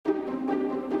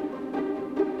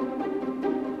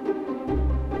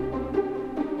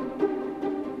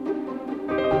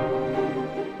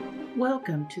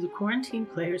to the Quarantine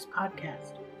Players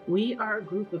podcast. We are a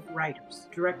group of writers,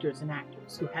 directors, and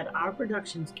actors who had our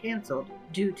productions canceled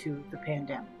due to the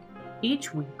pandemic.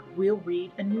 Each week, we'll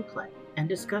read a new play and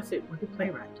discuss it with a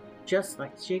playwright. Just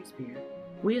like Shakespeare,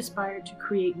 we aspire to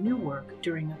create new work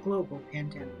during a global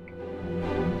pandemic.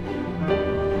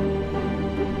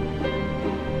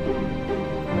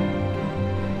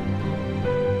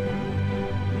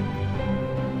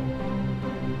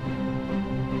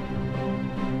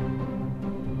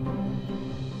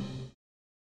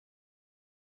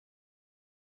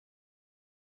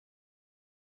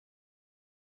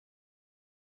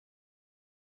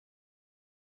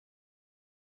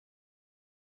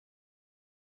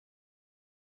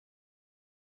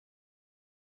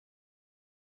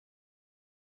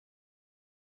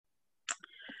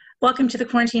 Welcome to the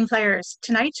Quarantine Players.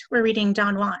 Tonight, we're reading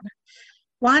Don Juan.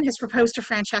 Juan has proposed to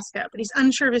Francesca, but he's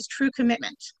unsure of his true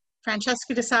commitment.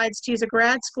 Francesca decides to use a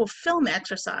grad school film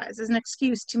exercise as an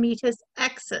excuse to meet his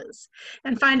exes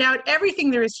and find out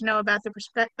everything there is to know about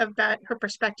her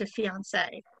prospective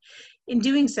fiancé. In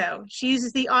doing so, she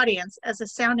uses the audience as a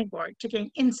sounding board to gain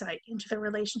insight into their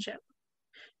relationship.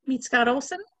 Meet Scott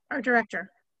Olson, our director.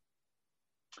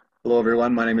 Hello,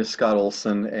 everyone. My name is Scott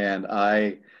Olson, and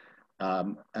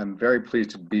I'm very pleased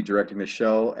to be directing the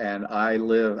show, and I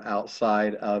live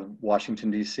outside of Washington,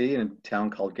 D.C. in a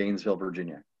town called Gainesville,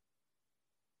 Virginia.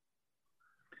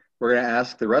 We're going to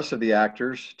ask the rest of the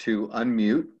actors to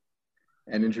unmute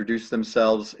and introduce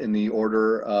themselves in the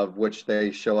order of which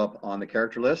they show up on the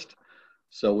character list.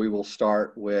 So we will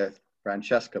start with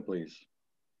Francesca, please.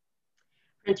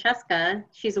 Francesca,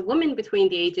 she's a woman between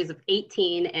the ages of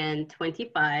 18 and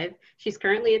 25. She's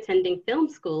currently attending film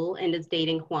school and is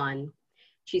dating Juan.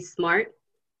 She's smart,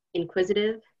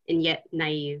 inquisitive, and yet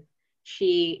naive.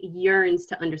 She yearns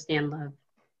to understand love.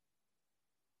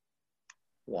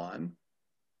 Juan,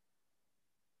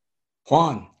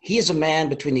 he is a man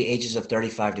between the ages of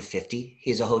 35 to 50.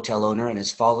 He is a hotel owner and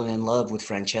has fallen in love with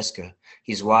Francesca.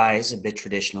 He's wise, a bit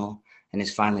traditional, and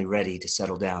is finally ready to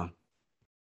settle down.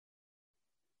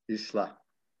 Isla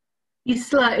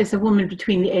is a woman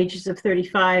between the ages of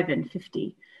 35 and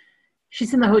 50.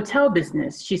 She's in the hotel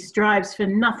business. She strives for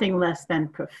nothing less than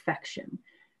perfection.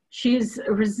 She is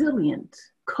resilient,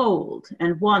 cold,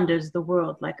 and wanders the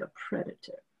world like a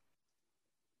predator.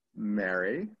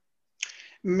 Mary,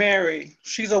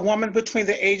 she's a woman between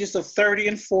the ages of 30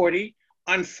 and 40.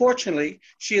 Unfortunately,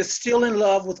 she is still in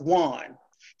love with Juan.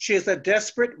 She is a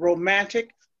desperate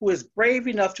romantic who is brave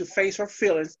enough to face her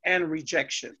feelings and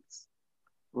rejections.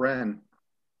 Ren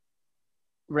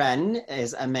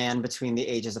is a man between the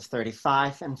ages of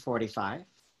 35 and 45.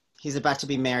 He's about to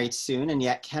be married soon and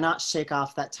yet cannot shake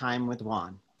off that time with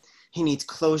Juan. He needs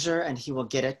closure and he will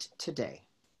get it today.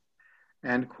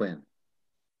 And Quinn,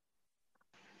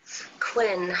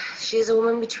 she's a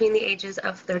woman between the ages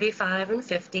of 35 and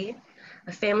 50.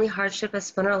 A family hardship has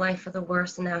spun her life for the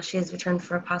worse, and now she has returned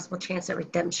for a possible chance at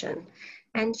redemption.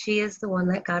 And she is the one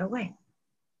that got away.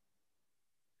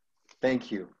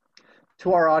 Thank you.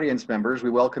 To our audience members,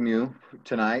 we welcome you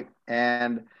tonight,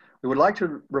 and we would like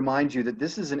to remind you that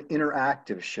this is an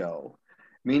interactive show,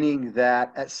 meaning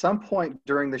that at some point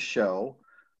during the show,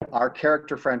 our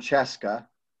character Francesca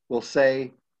will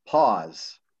say,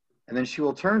 pause, and then she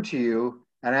will turn to you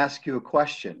and ask you a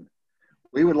question.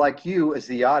 We would like you as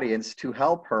the audience to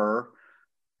help her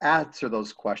answer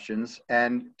those questions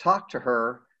and talk to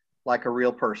her like a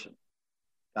real person.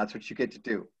 That's what you get to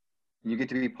do. You get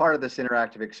to be part of this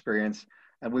interactive experience,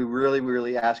 and we really,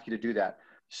 really ask you to do that.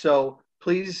 So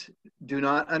please do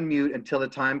not unmute until the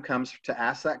time comes to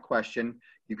ask that question.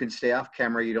 You can stay off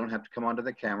camera. You don't have to come onto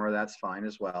the camera. That's fine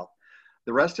as well.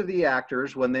 The rest of the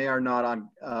actors, when they are not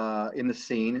on in the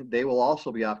scene, they will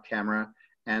also be off camera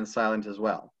and silent as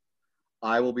well.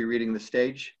 I will be reading the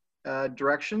stage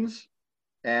directions,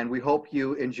 and we hope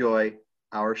you enjoy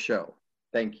our show.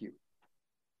 Thank you.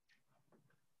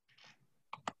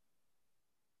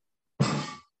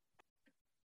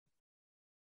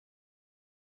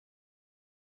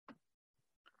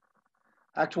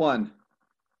 Act 1.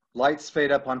 Lights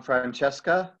fade up on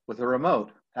Francesca with a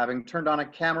remote, having turned on a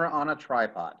camera on a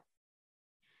tripod.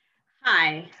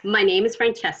 Hi, my name is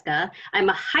Francesca. I'm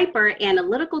a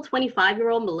hyper-analytical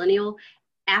 25-year-old millennial,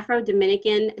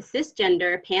 Afro-Dominican,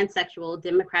 cisgender, pansexual,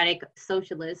 democratic,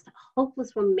 socialist,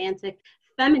 hopeless romantic,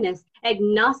 feminist,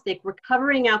 agnostic,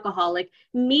 recovering alcoholic,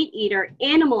 meat eater,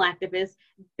 animal activist,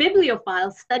 bibliophile,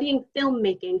 studying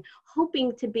filmmaking,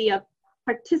 hoping to be a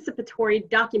participatory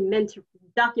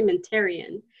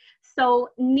documentarian. So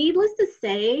needless to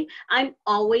say, I'm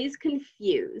always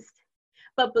confused.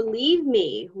 But believe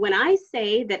me when I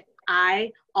say that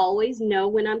I always know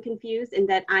when I'm confused and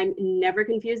that I'm never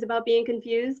confused about being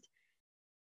confused.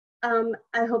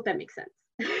 I hope that makes sense.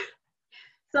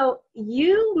 So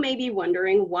you may be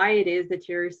wondering why it is that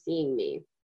you're seeing me.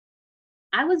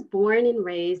 I was born and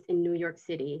raised in New York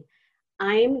City.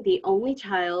 I'm the only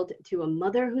child to a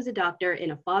mother who's a doctor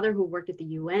and a father who worked at the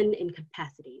UN in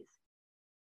capacities.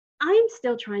 I'm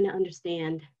still trying to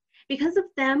understand. Because of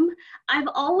them, I've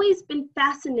always been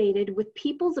fascinated with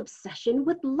people's obsession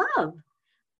with love.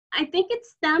 I think it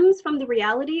stems from the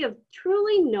reality of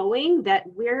truly knowing that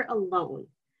we're alone.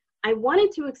 I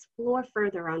wanted to explore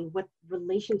further on what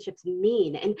relationships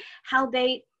mean and how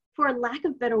they, for lack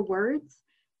of better words,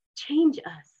 change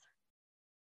us.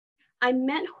 I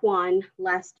met Juan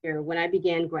last year when I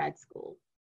began grad school.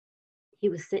 He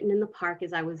was sitting in the park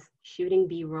as I was shooting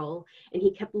B-roll, and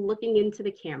he kept looking into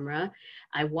the camera.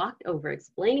 I walked over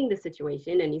explaining the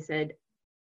situation, and he said,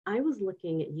 "I was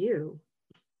looking at you."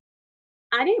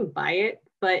 I didn't buy it,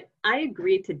 but I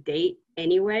agreed to date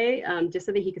anyway, just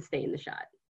so that he could stay in the shot.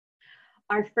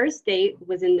 Our first date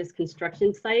was in this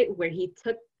construction site where he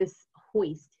took this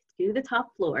hoist to the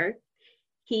top floor.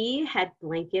 He had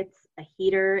blankets, a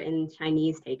heater, and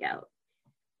Chinese takeout.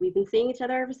 We've been seeing each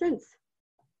other ever since.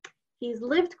 He's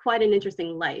lived quite an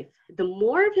interesting life. The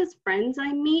more of his friends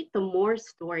I meet, the more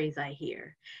stories I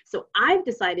hear. So I've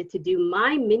decided to do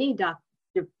my mini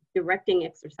directing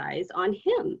exercise on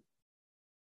him.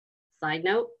 Side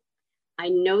note, I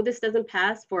know this doesn't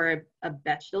pass for a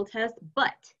Bechdel test,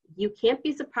 but you can't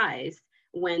be surprised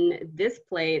when this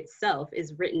play itself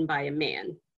is written by a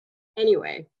man.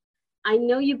 Anyway, I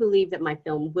know you believe that my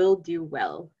film will do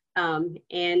well,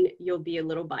 and you'll be a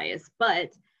little biased,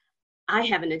 but I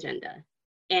have an agenda.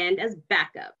 And as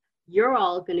backup, you're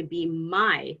all gonna be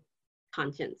my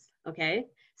conscience, okay?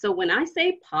 So when I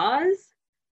say pause,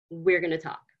 we're gonna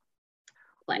talk.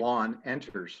 Play. Juan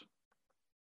enters.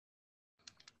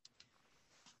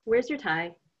 Where's your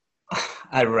tie?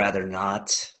 I'd rather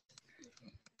not.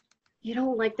 You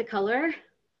don't like the color?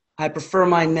 I prefer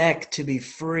my neck to be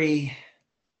free.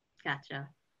 Gotcha.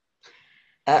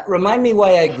 Remind me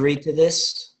why I agreed to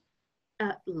this.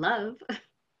 Love.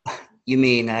 You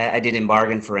mean I didn't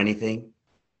bargain for anything?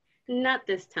 Not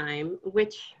this time,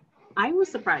 which I was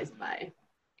surprised by.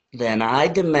 Then I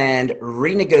demand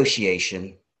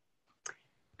renegotiation.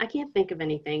 I can't think of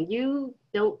anything you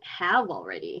don't have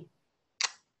already.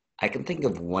 I can think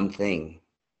of one thing.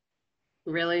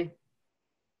 Really?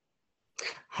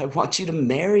 I want you to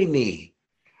marry me.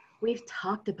 We've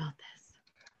talked about this.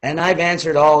 And I've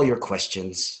answered all your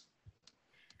questions.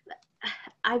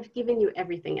 I've given you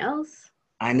everything else.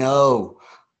 I know.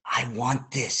 I want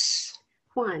this.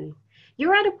 Juan,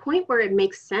 you're at a point where it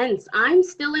makes sense. I'm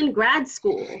still in grad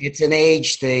school. It's an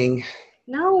age thing.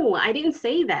 No, I didn't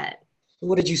say that.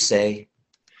 What did you say?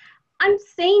 I'm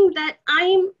saying that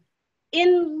I'm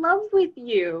in love with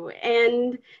you,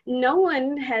 and no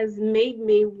one has made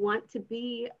me want to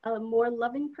be a more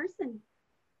loving person.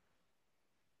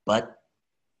 But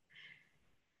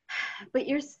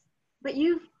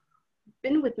you've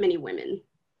been with many women.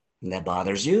 That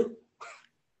bothers you?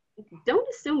 Don't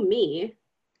assume me.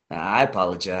 I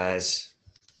apologize.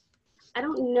 I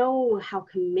don't know how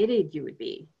committed you would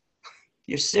be.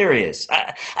 You're serious.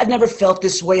 I've never felt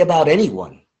this way about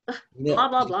anyone. Blah,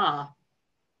 blah, blah.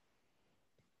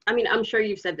 I mean, I'm sure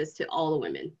you've said this to all the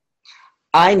women.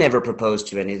 I never proposed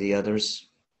to any of the others.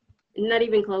 Not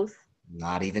even close?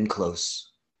 Not even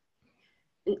close.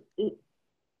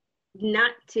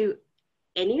 Not to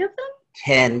any of them?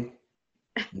 10.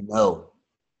 No.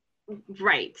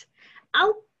 Right.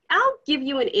 I'll give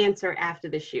you an answer after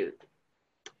the shoot.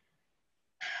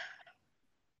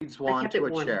 Leads Juan to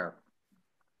a chair.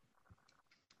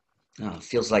 Oh,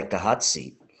 feels like the hot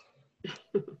seat.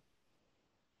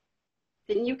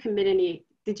 Did you commit any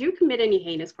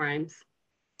heinous crimes?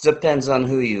 Depends on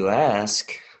who you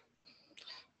ask.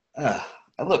 I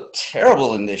look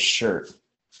terrible in this shirt.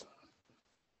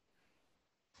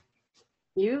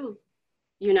 You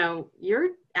know, you're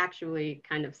actually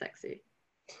kind of sexy.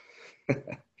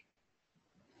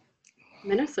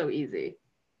 Men are so easy.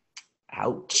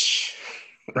 Ouch.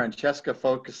 Francesca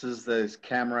focuses the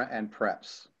camera and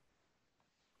preps.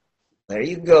 There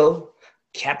you go,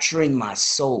 capturing my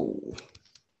soul.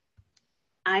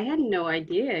 I had no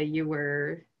idea you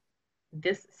were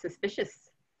this superstitious.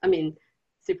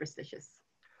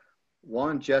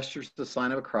 Juan gestures the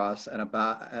sign of a cross and a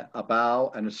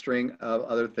bow and a string of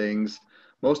other things,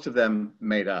 most of them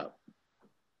made up.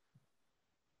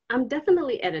 I'm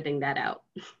definitely editing that out.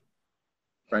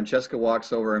 Francesca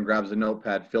walks over and grabs a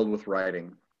notepad filled with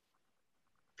writing.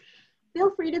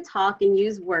 Feel free to talk and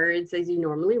use words as you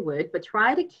normally would, but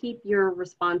try to keep your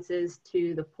responses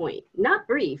to the point. Not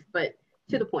brief, but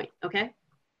to the point, okay?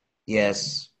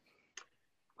 Yes.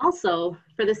 Also,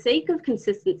 for the sake of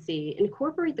consistency,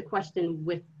 incorporate the question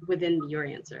within your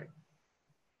answer.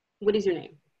 What is your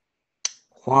name?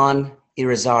 Juan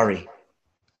Irizarry.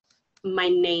 My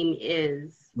name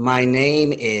is. My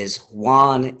name is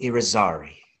Juan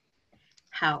Irizarry.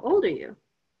 How old are you?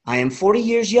 I am 40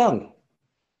 years young.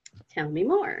 Tell me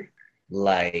more.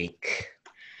 Like,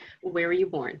 Where were you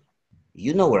born?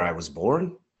 you know where I was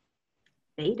born.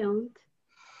 They don't.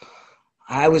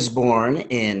 I was born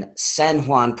in San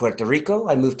Juan, Puerto Rico.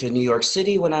 I moved to New York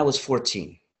City when I was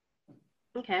 14.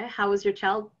 Okay, how was your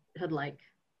childhood like?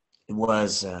 It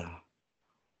was,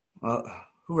 who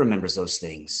remembers those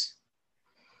things?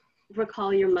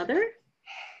 Recall your mother?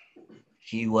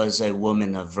 She was a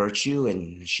woman of virtue,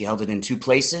 and she held it in two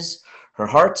places, her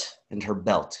heart and her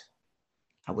belt.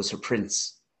 I was her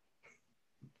prince.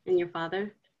 And your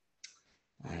father?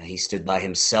 He stood by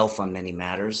himself on many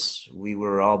matters. We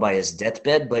were all by his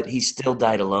deathbed, but he still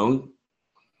died alone.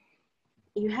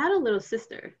 You had a little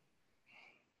sister.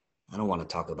 I don't want to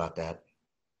talk about that.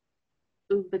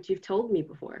 But you've told me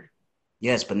before.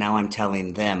 Yes, but now I'm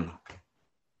telling them.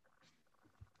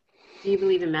 Do you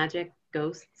believe in magic,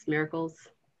 ghosts, miracles?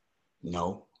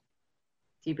 No,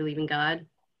 Do you believe in God?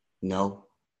 no,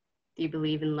 Do you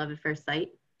believe in love at first sight?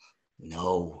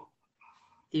 no.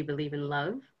 Do you believe in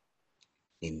love?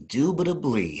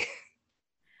 Indubitably.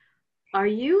 Are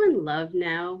you in love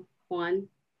now, Juan?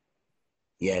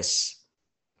 Yes,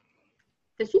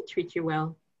 Does she treat you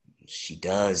well? she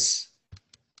does.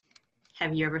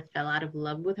 Have you ever fell out of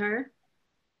love with her?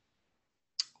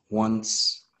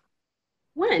 Once,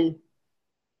 When?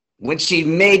 when she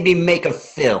made me make a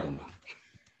film.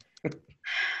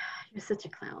 You're such a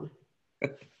clown.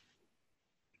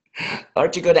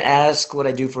 Aren't you going to ask what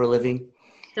I do for a living?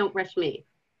 Don't rush me.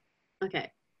 Okay,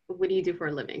 what do you do for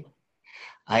a living?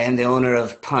 I am the owner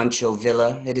of Pancho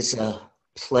Villa. It is a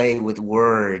play with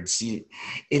words. It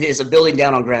is a building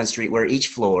down on Grand Street where each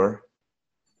floor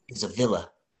is a villa.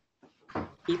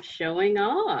 Keep showing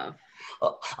off.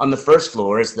 On the first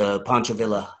floor is the Pancho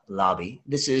Villa lobby.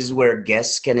 This is where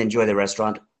guests can enjoy the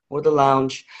restaurant or the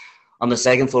lounge. On the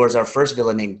second floor is our first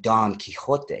villa named Don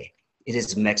Quixote. It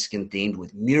is Mexican themed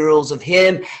with murals of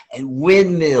him and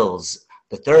windmills.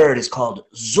 The third is called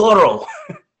Zorro.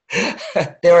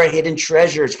 There are hidden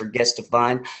treasures for guests to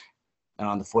find. And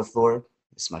on the fourth floor,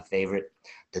 this is my favorite,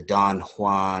 the Don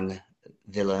Juan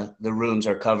Villa. The rooms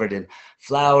are covered in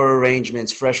flower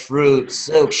arrangements, fresh fruit,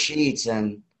 silk sheets,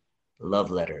 and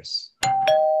love letters.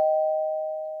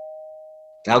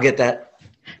 I'll get that.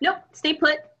 Nope, stay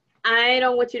put. I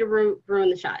don't want you to ruin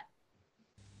the shot.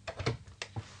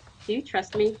 Do you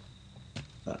trust me?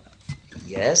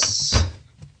 Yes.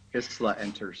 Isla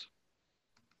enters.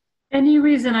 Any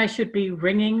reason I should be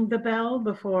ringing the bell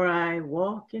before I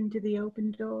walk into the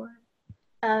open door?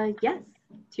 Yes,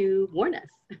 to warn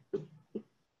us.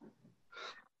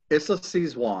 Isla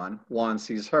sees Juan. Juan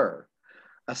sees her.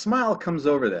 A smile comes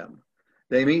over them.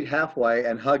 They meet halfway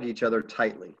and hug each other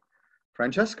tightly.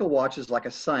 Francesca watches like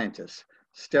a scientist,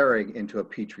 staring into a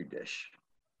petri dish.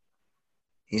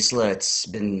 Isla, it's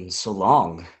been so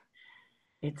long.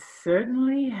 It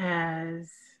certainly has.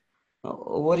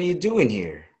 What are you doing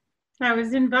here? I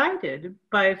was invited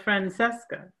by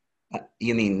Francesca.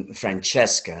 You mean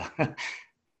Francesca.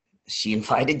 She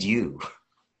invited you.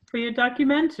 For your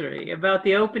documentary about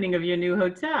the opening of your new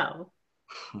hotel.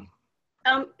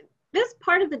 This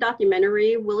part of the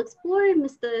documentary will explore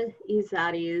Mr.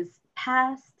 Irizarry's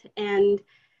past and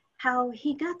how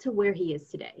he got to where he is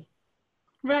today.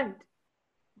 Right.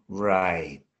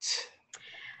 Right.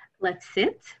 Let's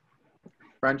sit.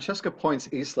 Francesca points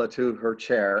Isla to her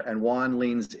chair and Juan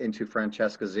leans into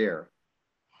Francesca's ear.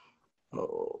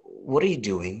 What are you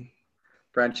doing?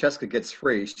 Francesca gets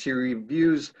free. She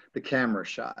reviews the camera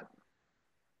shot.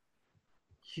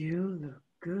 You look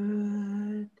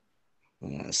good.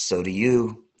 So do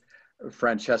you.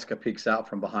 Francesca peeks out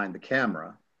from behind the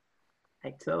camera.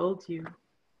 I told you.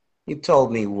 You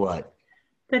told me what?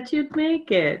 That you'd make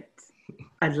it.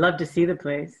 I'd love to see the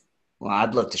place. Well,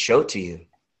 I'd love to show it to you.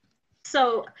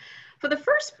 So for the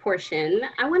first portion,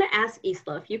 I want to ask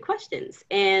Isla a few questions,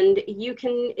 and you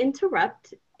can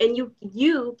interrupt, and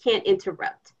you can't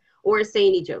interrupt or say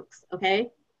any jokes, okay?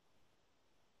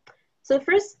 So the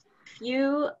first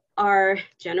few are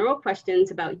general questions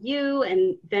about you,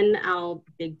 and then I'll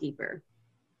dig deeper.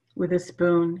 With a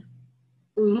spoon.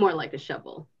 More like a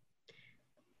shovel.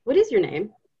 What is your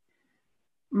name?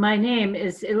 My name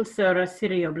is Ilsa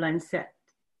Rasirio Blancet.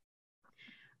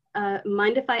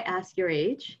 Mind if I ask your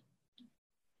age?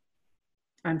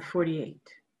 I'm 48.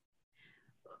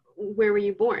 Where were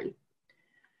you born?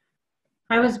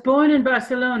 I was born in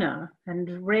Barcelona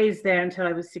and raised there until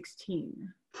I was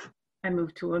 16. I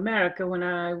moved to America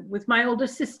with my older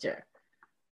sister.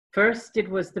 First, it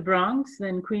was the Bronx,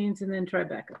 then Queens, and then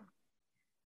Tribeca.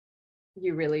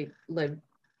 You really lived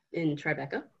in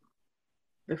Tribeca?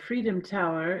 The Freedom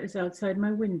Tower is outside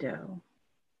my window.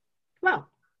 Wow.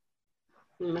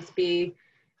 It must be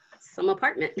some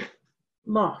apartment.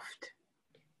 Loft.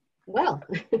 Well,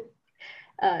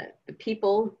 the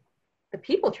people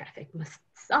traffic must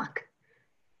suck.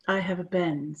 I have a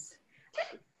Benz.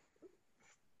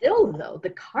 Still, though,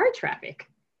 the car traffic.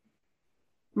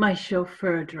 My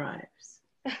chauffeur drives.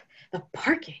 The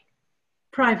parking.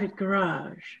 Private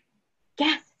garage.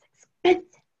 Gas is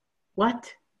expensive.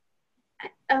 What?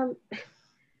 What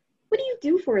do you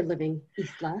do for a living,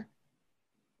 Isla?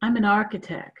 I'm an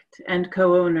architect and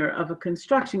co-owner of a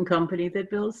construction company that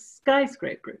builds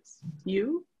skyscrapers.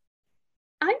 You?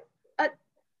 I'm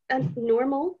a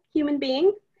normal human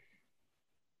being.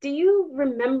 Do you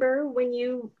remember when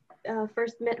you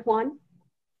first met Juan?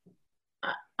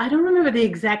 I don't remember the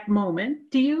exact moment.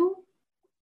 Do you?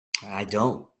 I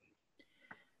don't.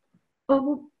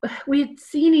 Well, we had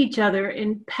seen each other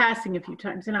in passing a few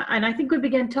times, and I think we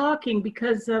began talking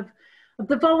because of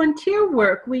the volunteer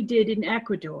work we did in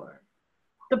Ecuador.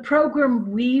 The program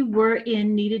we were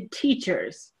in needed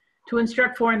teachers to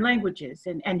instruct foreign languages,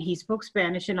 and he spoke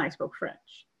Spanish and I spoke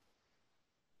French.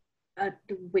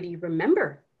 What do you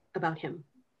remember about him?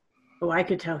 Oh, I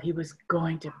could tell he was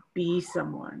going to be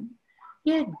someone.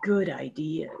 He had good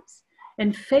ideas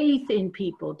and faith in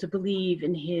people to believe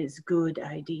in his good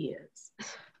ideas.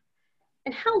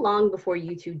 And how long before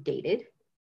you two dated?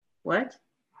 What?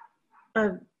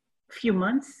 A few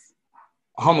months?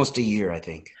 Almost a year, I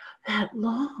think. That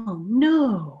long?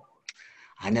 No.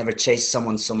 I never chased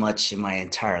someone so much in my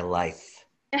entire life.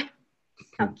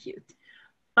 How cute.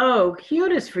 Oh,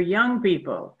 cute is for young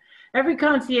people. Every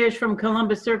concierge from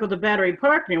Columbus Circle to Battery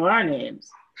Park knew our names.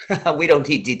 We don't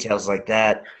need details like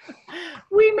that.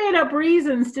 We made up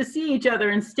reasons to see each other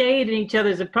and stayed in each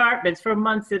other's apartments for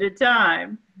months at a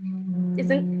time.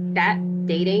 Isn't that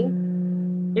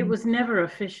dating? It was never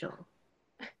official.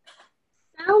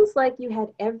 Sounds like you had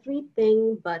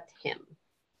everything but him.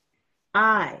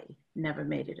 I never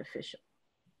made it official.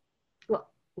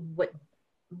 Well,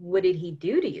 what did he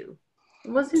do to you?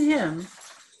 It wasn't him.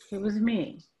 It was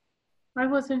me. I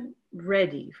wasn't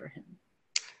ready for him.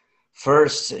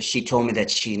 First, she told me that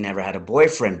she never had a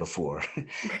boyfriend before.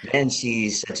 Then she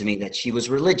said to me that she was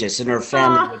religious and her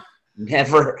family would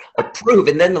never approve.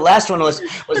 And then the last one was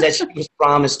that she was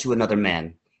promised to another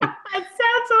man. That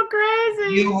sounds so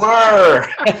crazy. You were.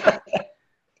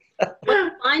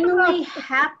 What finally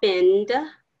happened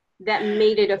that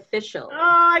made it official?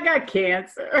 Oh, I got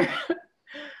cancer.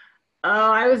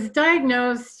 Oh, I was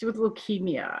diagnosed with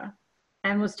leukemia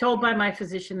and was told by my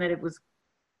physician that it was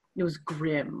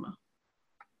grim.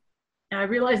 And I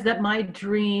realized that my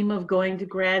dream of going to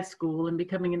grad school and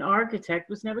becoming an architect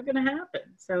was never going to happen.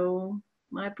 So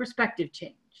my perspective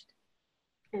changed.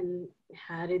 And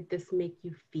how did this make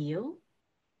you feel?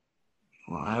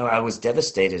 Well, I was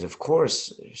devastated, of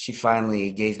course. She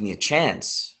finally gave me a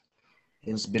chance.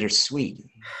 It was bittersweet.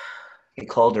 I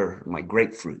called her my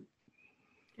grapefruit.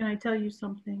 Can I tell you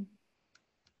something?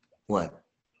 What?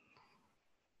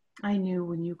 I knew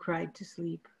when you cried to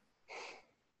sleep.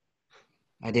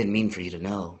 I didn't mean for you to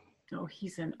know. Oh,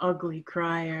 he's an ugly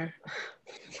crier.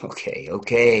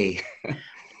 Okay. It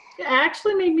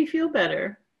actually made me feel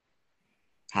better.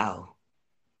 How?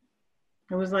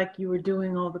 It was like you were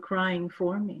doing all the crying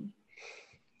for me.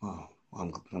 Oh,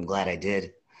 I'm glad I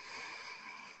did.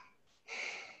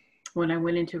 When I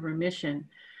went into remission,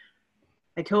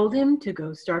 I told him to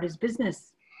go start his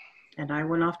business, and I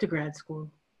went off to grad school.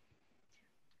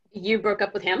 You broke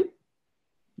up with him?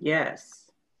 Yes.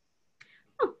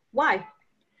 Oh, why?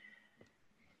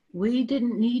 We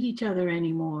didn't need each other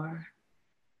anymore.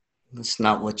 That's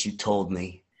not what you told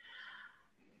me.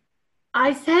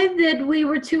 I said that we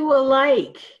were too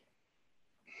alike.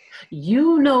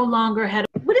 You no longer had...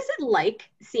 What is it like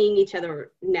seeing each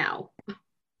other now?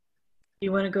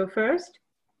 You want to go first?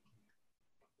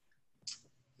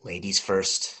 Ladies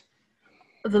first.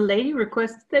 The lady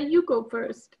requested that you go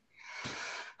first.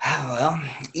 Well,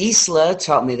 Isla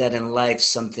taught me that in life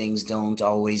some things don't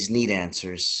always need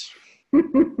answers.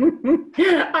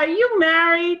 Are you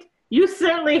married? You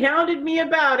certainly hounded me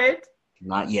about it.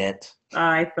 Not yet.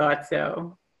 I thought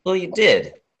so. Well, you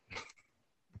did.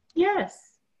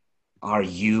 Yes. Are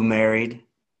you married?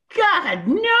 God,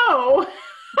 no!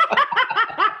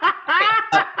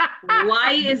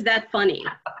 Why is that funny?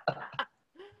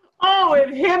 Oh, if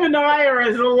him and I are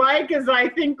as alike as I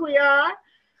think we are,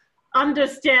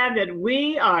 understand that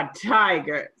we are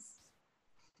tigers.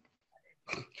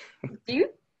 Do you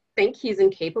think he's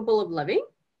incapable of loving?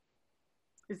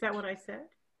 Is that what I said?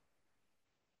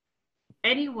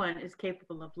 Anyone is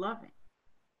capable of loving,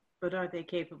 but are they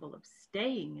capable of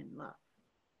staying in love?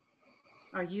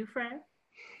 Are you, Fran?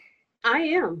 I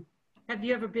am. Have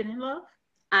you ever been in love?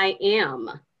 I am.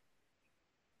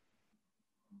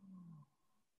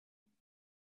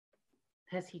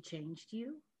 Has he changed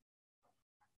you?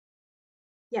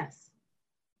 Yes.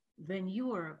 Then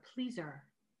you are a pleaser.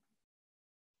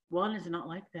 Juan is not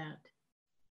like that.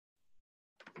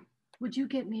 Would you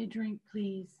get me a drink,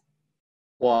 please?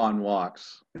 Juan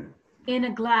walks. In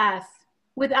a glass,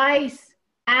 with ice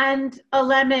and a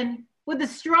lemon, with a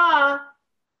straw.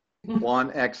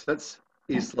 Juan exits.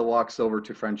 Isla walks over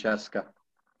to Francesca.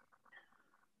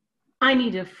 I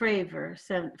need a favor,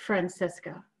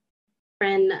 Francesca.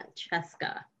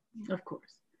 Francesca. Of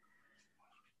course.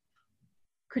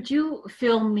 Could you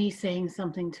film me saying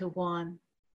something to Juan?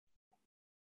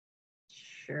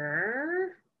 Sure.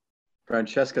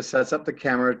 Francesca sets up the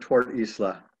camera toward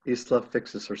Isla. Isla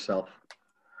fixes herself.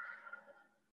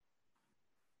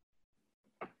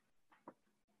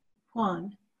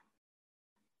 Juan,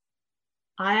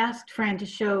 I asked Fran to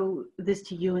show this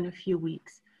to you in a few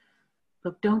weeks.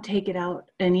 Look, don't take it out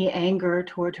any anger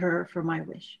toward her for my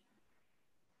wish.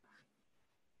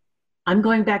 I'm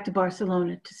going back to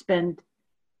Barcelona to spend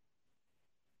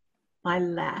my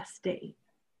last day.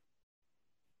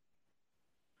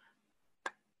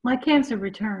 My cancer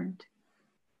returned.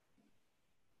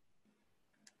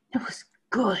 It was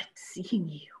good seeing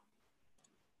you.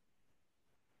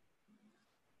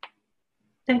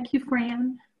 Thank you,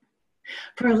 Fran,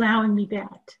 for allowing me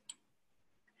that.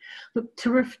 Look,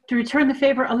 to return the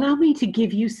favor, allow me to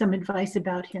give you some advice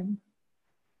about him.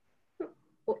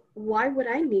 Why would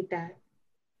I need that?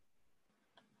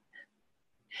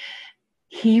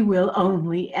 He will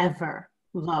only ever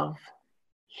love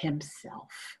himself.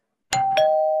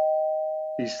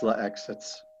 Isla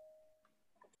exits.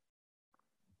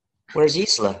 Where's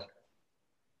Isla?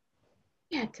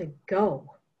 He had to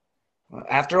go.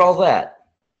 After all that?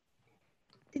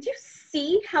 Did you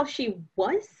see how she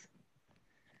was?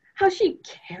 How she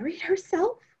carried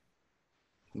herself?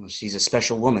 Well, she's a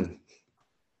special woman.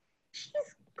 She's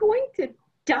going to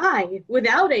die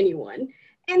without anyone,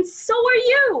 and so are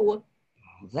you.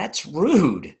 That's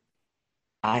rude.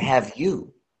 I have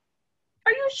you.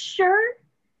 Are you sure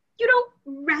you don't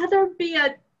rather be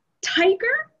a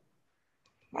tiger?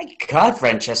 My God,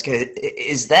 Francesca,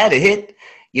 is that it?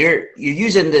 You're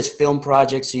using this film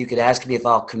project so you could ask me if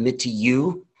I'll commit to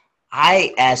you?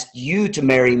 I asked you to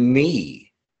marry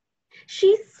me.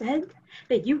 She said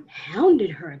that you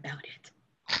hounded her about it.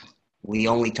 We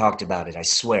only talked about it, I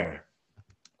swear.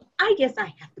 I guess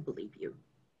I have to believe you.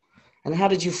 And how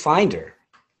did you find her?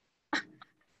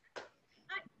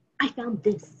 I found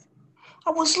this.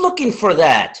 I was looking for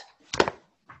that.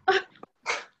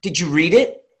 Did you read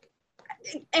it?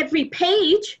 Every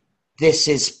page. This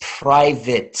is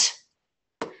private.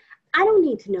 I don't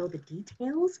need to know the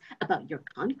details about your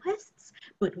conquests,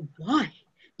 but why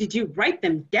did you write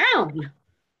them down?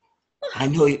 I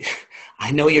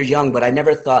know you're young, but I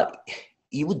never thought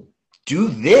you would do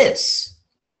this.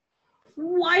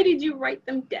 Why did you write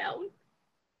them down?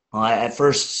 Well, at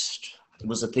first, it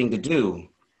was a thing to do.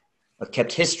 I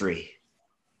kept history.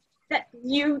 That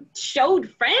you showed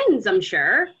friends, I'm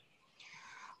sure.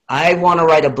 I want to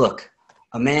write a book.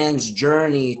 A man's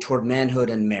journey toward manhood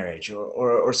and marriage,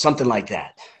 or something like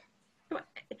that.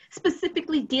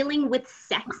 Specifically dealing with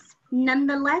sex,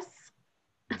 nonetheless?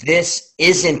 This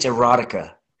isn't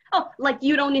erotica. Oh, like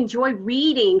you don't enjoy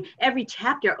reading every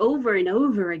chapter over and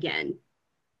over again.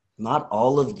 Not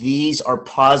all of these are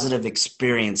positive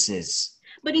experiences.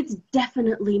 But it's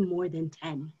definitely more than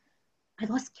 10. I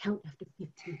lost count after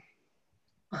 15.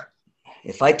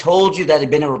 If I told you that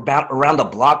I'd been around the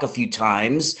block a few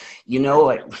times, you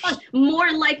know...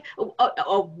 More like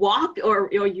a walk, or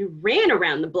you ran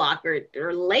around the block,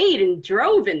 or laid and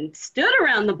drove and stood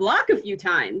around the block a few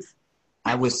times.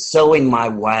 I was sowing my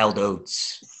wild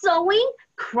oats. Sowing,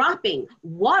 cropping,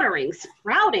 watering,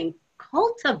 sprouting,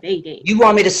 cultivating. You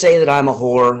want me to say that I'm a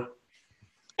whore?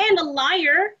 And a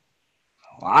liar.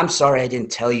 Well, I'm sorry I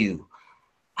didn't tell you.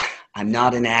 I'm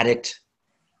not an addict.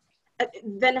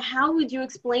 Then how would you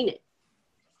explain it?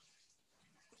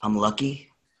 I'm lucky.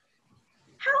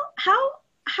 How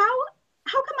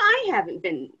come I haven't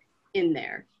been in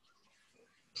there?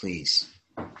 Please.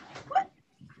 What?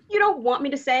 You don't want me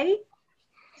to say?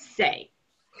 Say.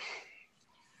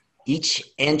 Each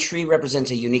entry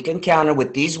represents a unique encounter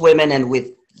with these women, and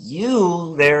with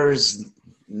you, there's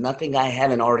nothing I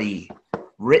haven't already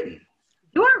written.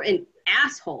 You're an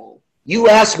asshole. You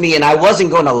asked me, and I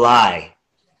wasn't going to lie.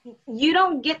 You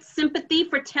don't get sympathy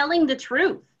for telling the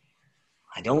truth.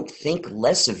 I don't think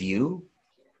less of you.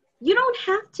 You don't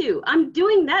have to. I'm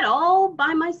doing that all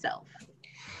by myself.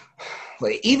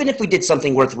 Well, even if we did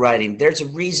something worth writing, there's a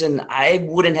reason I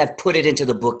wouldn't have put it into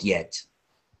the book yet.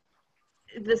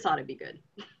 This ought to be good.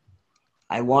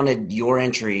 I wanted your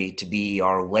entry to be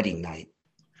our wedding night.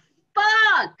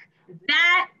 Fuck!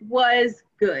 That was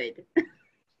good.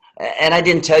 And I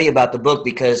didn't tell you about the book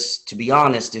because, to be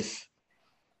honest, if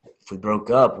we broke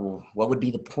up, well, what would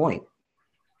be the point?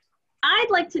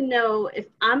 I'd like to know if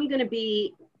I'm gonna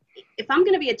be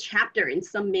a chapter in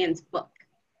some man's book.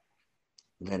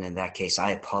 Then in that case,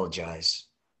 I apologize.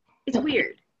 It's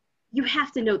weird. You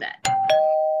have to know that.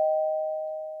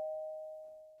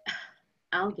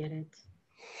 I'll get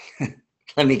it.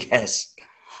 Let me guess.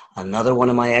 Another one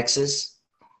of my exes?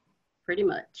 Pretty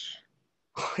much.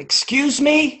 Excuse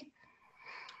me?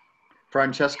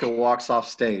 Francesca walks off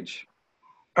stage.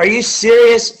 Are you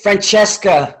serious?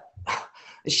 Francesca!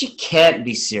 She can't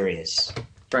be serious.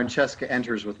 Francesca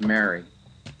enters with Mary.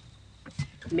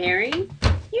 Mary,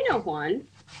 you know Juan.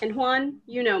 And Juan,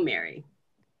 you know Mary.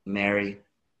 Mary,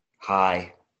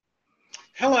 hi.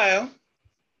 Hello.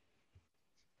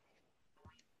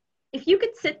 If you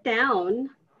could sit down.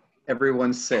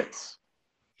 Everyone sits.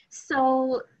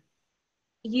 So,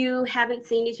 you haven't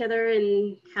seen each other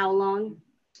in how long?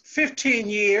 15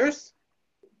 years.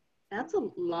 That's a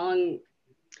long...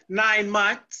 9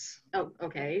 months. Oh,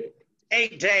 okay.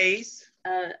 8 days.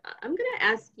 I'm gonna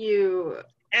ask you...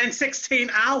 And 16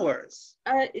 hours.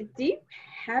 Do you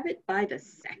have it by the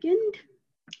second?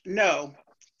 No,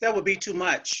 that would be too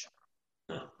much.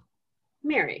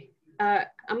 Mary,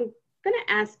 I'm gonna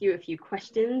ask you a few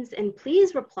questions, and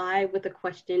please reply with a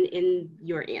question in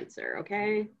your answer,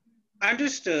 okay?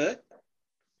 Understood.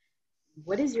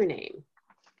 What is your name?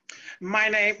 My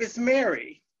name is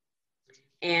Mary.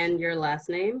 And your last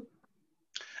name?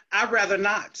 I'd rather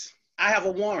not. I have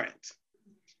a warrant.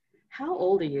 How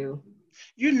old are you?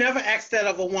 You never asked that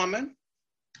of a woman.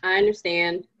 I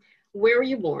understand. Where were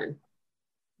you born?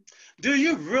 Do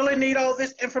you really need all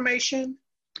this information?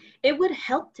 It would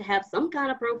help to have some kind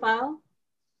of profile.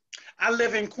 I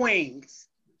live in Queens.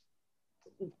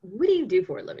 What do you do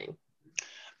for a living?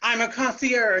 I'm a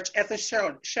concierge at the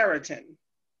Sheraton.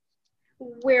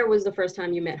 Where was the first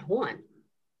time you met Juan?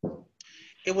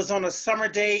 It was on a summer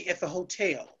day at the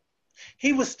hotel.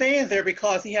 He was staying there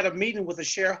because he had a meeting with a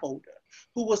shareholder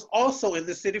who was also in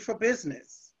the city for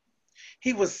business.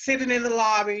 He was sitting in the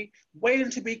lobby, waiting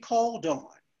to be called on.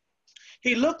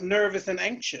 He looked nervous and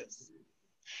anxious.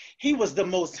 He was the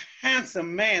most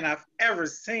handsome man I've ever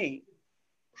seen.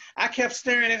 I kept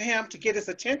staring at him to get his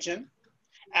attention.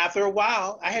 After a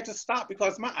while, I had to stop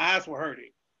because my eyes were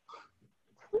hurting.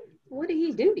 What did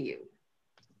he do to you?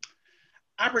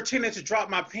 I pretended to drop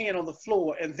my pen on the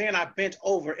floor, and then I bent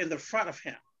over in the front of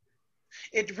him.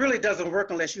 It really doesn't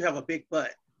work unless you have a big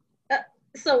butt.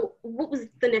 So what was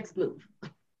the next move?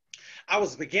 I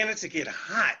was beginning to get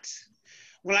hot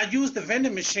when I used the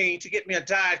vending machine to get me a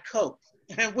Diet Coke.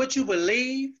 And would you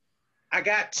believe, I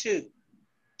got 2.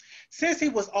 Since he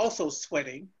was also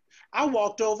sweating, I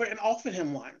walked over and offered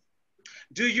him one.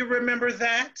 Do you remember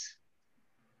that?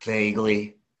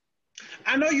 Vaguely.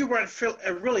 I know you weren't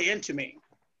really into me.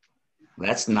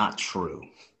 That's not true.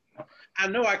 I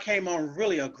know I came on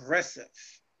really aggressive.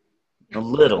 A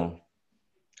little.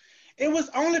 It was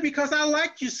only because I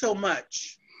liked you so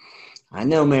much. I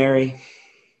know, Mary.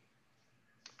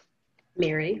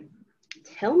 Mary,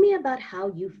 tell me about how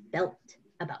you felt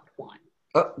about Juan.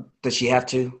 Does she have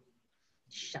to?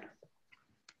 Shut up.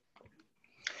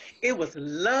 It was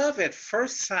love at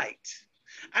first sight.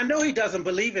 I know he doesn't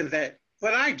believe in that,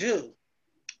 but I do.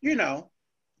 You know,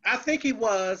 I think he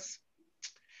was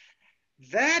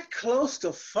that close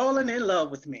to falling in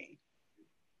love with me.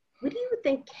 What do you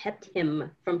think kept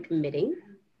him from committing?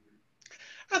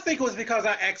 I think it was because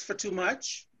I asked for too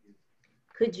much.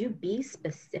 Could you be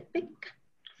specific?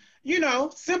 You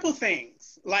know, simple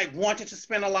things like wanting to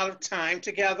spend a lot of time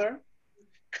together,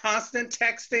 constant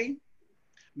texting,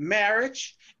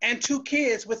 marriage, and 2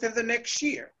 kids within the next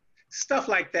year. Stuff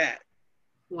like that.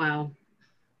 Wow.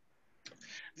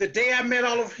 The day I met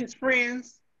all of his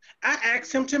friends, I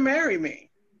asked him to marry me.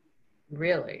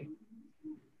 Really?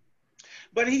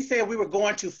 But he said we were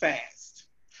going too fast.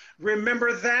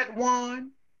 Remember that,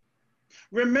 Juan?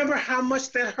 Remember how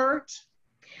much that hurt?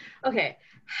 Okay,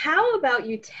 how about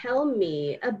you tell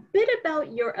me a bit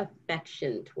about your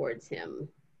affection towards him?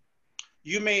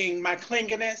 You mean my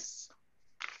clinginess?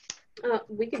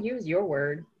 We could use your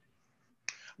word.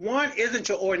 Juan isn't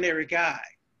your ordinary guy.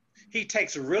 He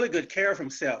takes really good care of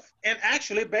himself and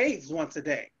actually bathes once a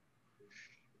day.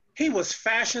 He was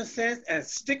fashion sense and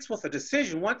sticks with a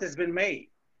decision once it's been made.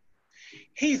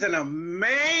 He's an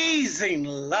amazing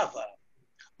lover.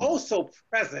 Oh, so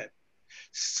present.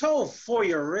 So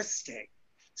voyeuristic.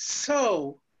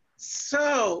 So.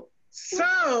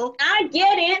 I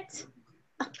get it.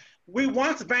 We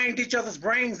once banged each other's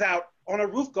brains out on a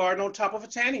roof garden on top of a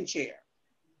tanning chair.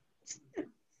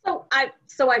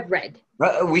 So I've read.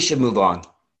 We should move on.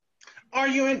 Are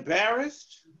you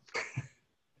embarrassed?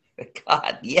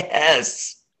 God,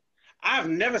 yes. I've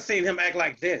never seen him act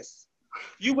like this.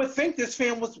 You would think this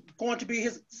film was going to be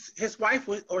his wife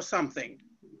or something.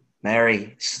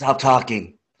 Mary, stop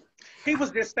talking. He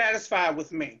was dissatisfied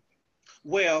with me.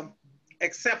 Well,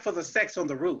 except for the sex on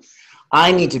the roof.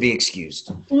 I need to be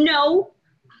excused. No.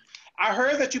 I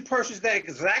heard that you purchased that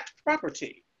exact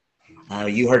property.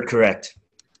 You heard correct.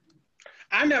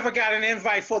 I never got an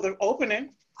invite for the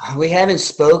opening. We haven't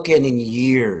spoken in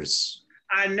years.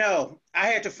 I know. I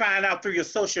had to find out through your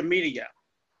social media.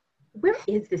 Where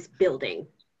is this building?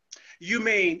 You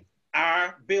mean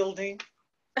our building?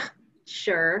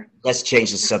 Sure. Let's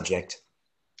change the subject.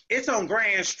 It's on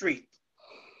Grand Street.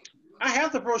 I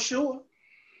have the brochure.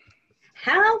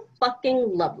 How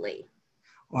fucking lovely.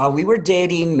 While we were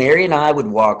dating, Mary and I would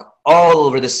walk all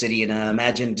over the city and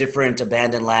imagine different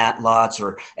abandoned lots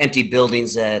or empty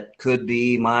buildings that could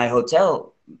be my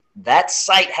hotel. That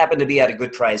site happened to be at a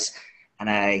good price, and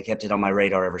I kept it on my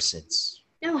radar ever since.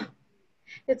 Oh,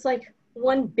 it's like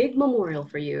one big memorial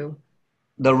for you.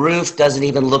 The roof doesn't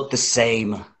even look the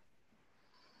same.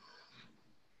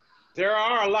 There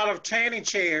are a lot of tanning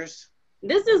chairs.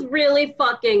 This is really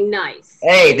fucking nice.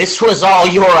 Hey, this was all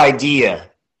your idea.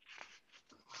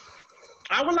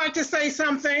 I would like to say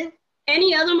something.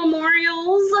 Any other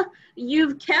memorials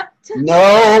you've kept?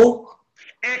 No.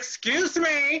 Excuse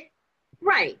me.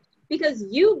 Right, because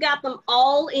you got them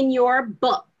all in your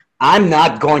book. I'm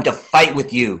not going to fight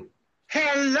with you.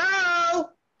 Hello?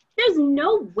 There's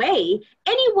no way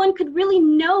anyone could really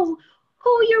know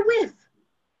who you're with.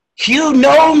 You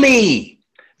know me.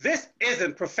 This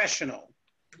isn't professional.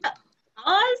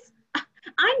 Oz,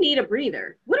 I need a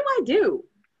breather. What do I do?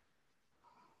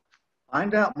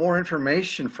 Find out more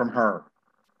information from her.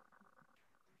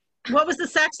 What was the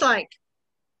sex like?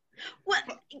 What?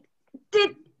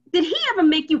 Did he ever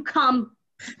make you come?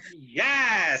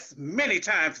 Yes, many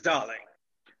times, darling.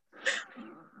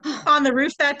 On the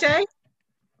roof that day?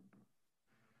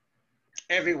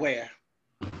 Everywhere.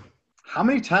 How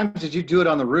many times did you do it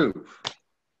on the roof?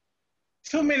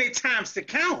 Too many times to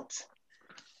count.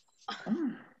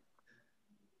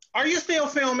 Are you still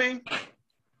filming?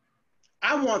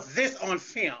 I want this on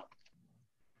film.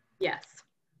 Yes.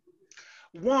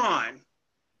 Juan,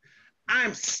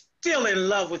 I'm still in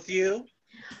love with you.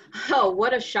 Oh,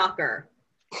 what a shocker.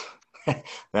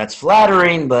 That's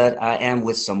flattering, but I am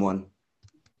with someone.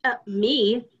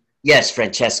 Me? Yes,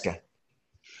 Francesca.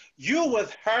 You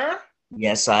with her?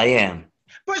 Yes, I am.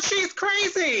 But she's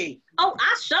crazy. Oh,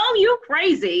 I show you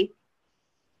crazy.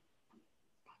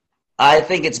 I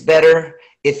think it's better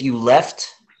if you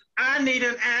left. I need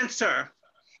an answer.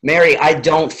 Mary, I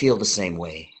don't feel the same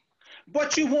way.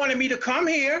 But you wanted me to come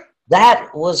here. That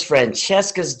was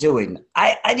Francesca's doing.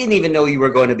 I didn't even know you were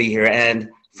going to be here, and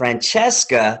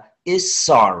Francesca is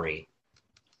sorry.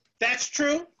 That's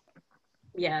true.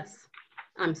 Yes,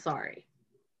 I'm sorry.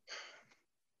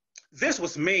 This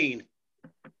was mean.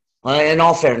 In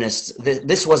all fairness,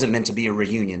 this wasn't meant to be a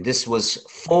reunion. This was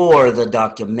for the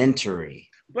documentary.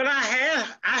 But I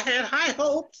had high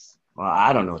hopes. Well,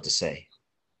 I don't know what to say.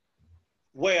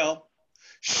 Well,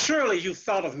 surely you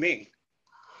thought of me.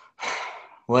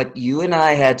 What you and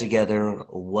I had together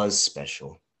was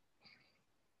special.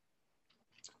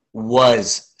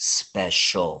 Was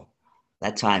special.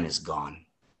 That time is gone.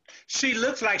 She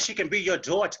looks like she can be your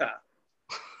daughter.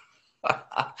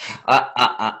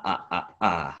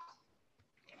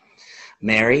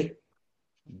 Mary,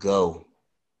 go.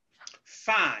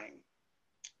 Fine.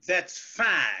 That's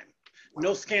fine.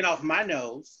 No skin off my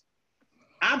nose.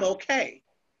 I'm okay.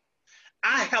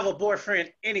 I have a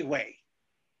boyfriend anyway.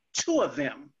 2 of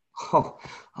them. Oh,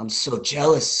 I'm so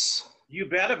jealous. You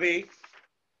better be.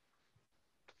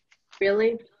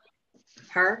 Really?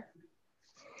 Her?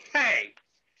 Hey,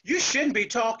 you shouldn't be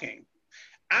talking.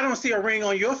 I don't see a ring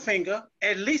on your finger.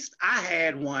 At least I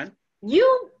had one.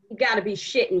 You gotta be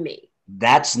shitting me.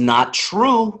 That's not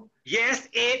true. Yes,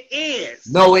 it is.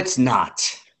 No, it's not.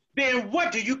 Then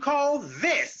what do you call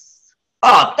this?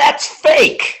 Oh, that's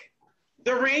fake.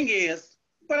 The ring is,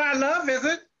 but our love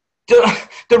isn't.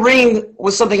 The ring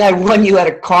was something I won you at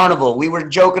a carnival. We were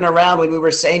joking around when we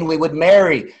were saying we would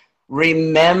marry.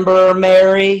 Remember,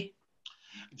 Mary?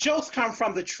 Jokes come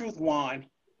from the truth, Juan.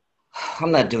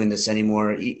 I'm not doing this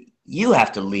anymore. You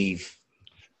have to leave.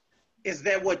 Is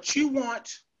that what you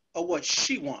want or what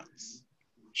she wants?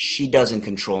 She doesn't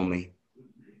control me.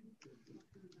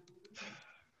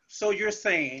 So you're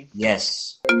saying?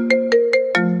 Yes.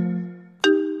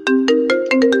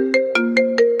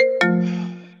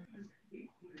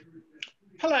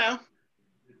 Hello.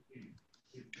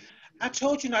 I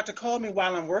told you not to call me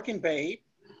while I'm working, babe.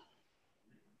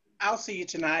 I'll see you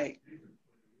tonight.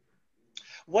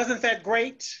 Wasn't that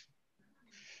great?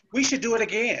 We should do it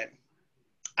again.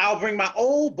 I'll bring my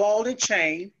old ball and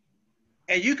chain,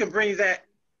 and you can bring that.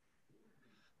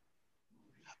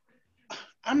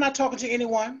 I'm not talking to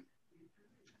anyone.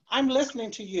 I'm listening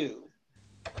to you.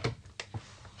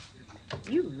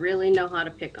 You really know how to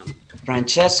pick them.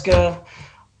 Francesca,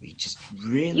 we just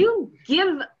really... You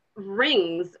give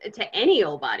rings to any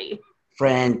old body.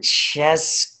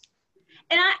 Francesca...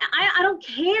 And I don't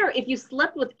care if you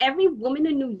slept with every woman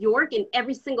in New York in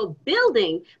every single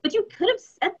building, but you could have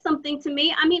said something to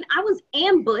me. I mean, I was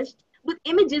ambushed with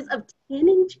images of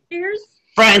tanning chairs.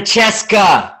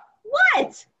 Francesca!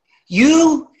 What?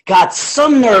 You got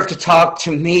some nerve to talk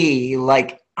to me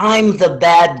like I'm the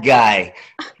bad guy.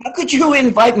 How could you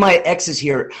invite my exes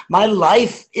here? My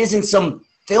life isn't some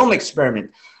film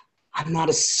experiment. I'm not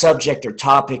a subject or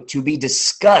topic to be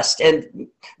discussed. And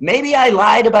maybe I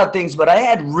lied about things, but I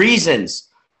had reasons.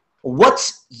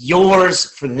 What's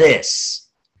yours for this?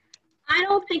 I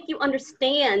don't think you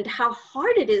understand how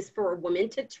hard it is for a woman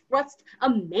to trust a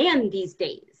man these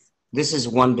days. This is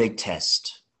one big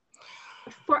test.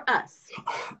 For us.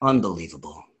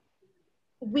 Unbelievable.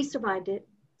 We survived it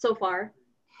so far.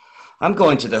 I'm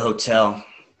going to the hotel.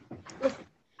 Listen,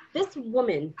 this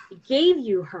woman gave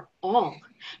you her all,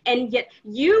 and yet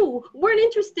you weren't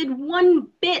interested one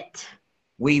bit.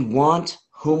 We want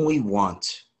whom we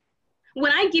want.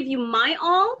 When I give you my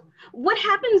all, what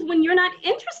happens when you're not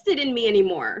interested in me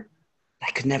anymore?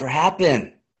 That could never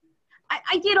happen.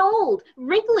 I get old,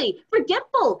 wrinkly,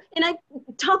 forgetful, and I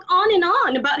talk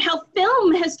on about how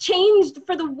film has changed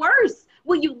for the worse.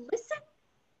 Will you listen?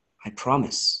 I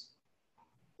promise.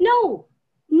 No,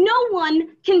 no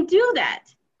one can do that.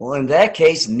 Well, in that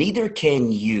case, neither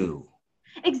can you.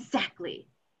 Exactly.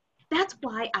 That's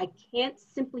why I can't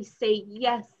simply say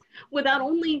yes without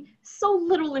only so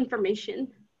little information.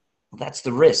 Well, that's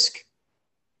the risk.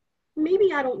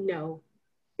 Maybe I don't know.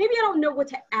 Maybe I don't know what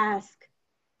to ask.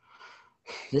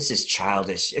 This is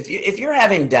childish. If you're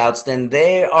having doubts, then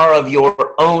they are of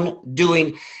your own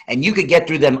doing, and you could get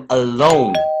through them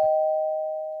alone.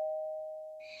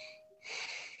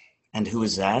 And who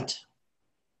is that?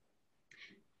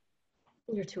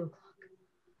 You're 2 o'clock.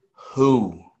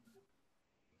 Who?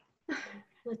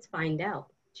 Let's find out,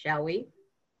 shall we?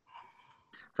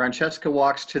 Francesca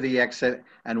walks to the exit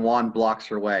and Juan blocks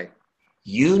her way.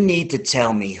 You need to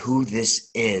tell me who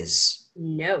this is.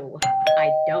 No,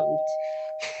 I don't.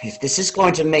 If this is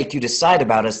going to make you decide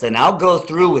about us, then I'll go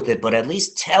through with it, but at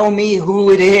least tell me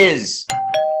who it is.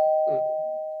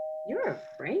 You're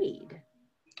afraid.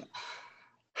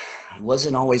 I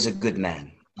wasn't always a good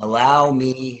man. Allow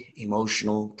me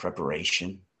emotional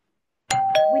preparation.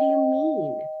 What do you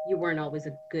mean you weren't always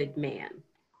a good man?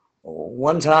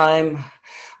 One time,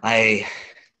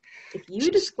 If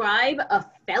you describe a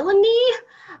felony,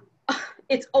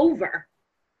 it's over.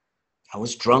 I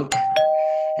was drunk,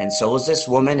 and so was this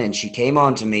woman, and she came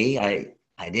on to me. I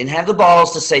didn't have the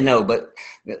balls to say no, but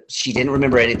she didn't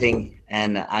remember anything,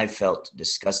 and I felt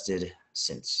disgusted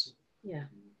since. Yeah,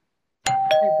 I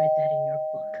read that in your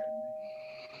book.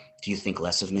 Do you think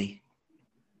less of me?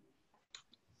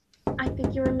 I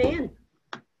think you're a man.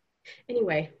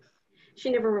 Anyway, she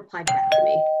never replied back to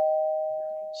me.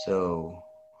 So,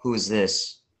 who is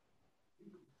this?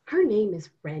 Her name is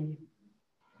Wren.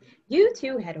 You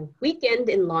two had a weekend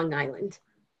in Long Island.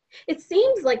 It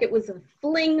seems like it was a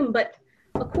fling, but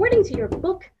according to your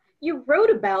book, you wrote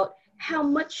about how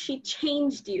much she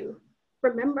changed you.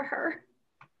 Remember her?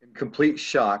 In complete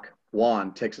shock,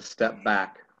 Juan takes a step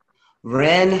back.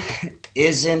 Wren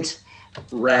isn't...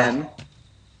 Wren,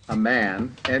 a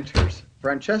man, enters.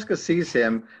 Francesca sees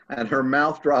him and her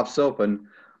mouth drops open.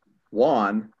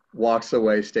 Juan walks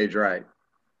away stage right.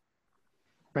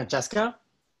 Francesca?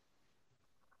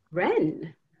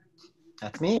 Wren.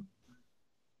 That's me.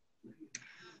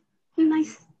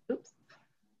 Nice. Oops.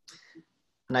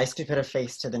 Nice to put a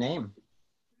face to the name.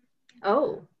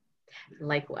 Oh,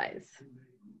 likewise.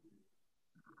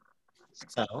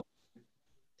 So,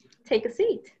 Take a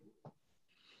seat.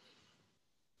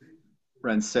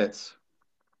 Ren sits.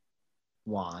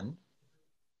 Juan,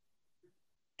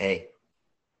 Hey,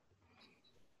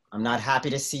 I'm not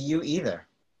happy to see you either.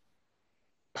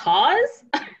 Pause?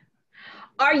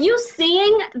 Are you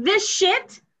seeing this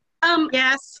shit?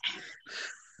 Yes.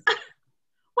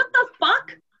 What the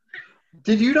fuck?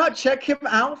 Did you not check him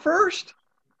out first?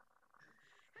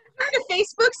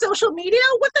 Facebook, social media?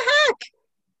 What the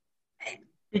heck?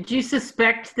 Did you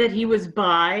suspect that he was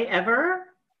bi ever?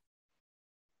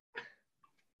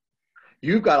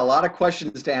 You've got a lot of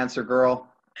questions to answer, girl.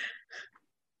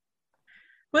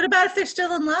 What about if they're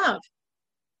still in love?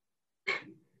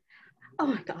 Oh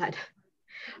my God.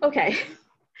 Okay.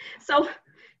 So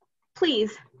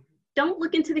please don't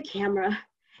look into the camera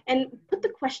and put the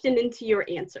question into your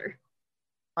answer.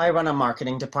 I run a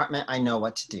marketing department. I know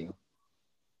what to do.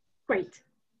 Great.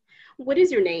 What is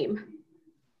your name?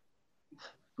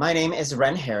 My name is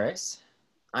Ren Harris.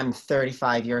 I'm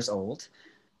 35 years old.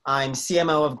 I'm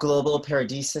CMO of Global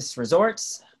Paradisus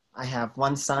Resorts. I have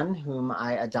one son whom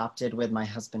I adopted with my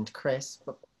husband, Chris.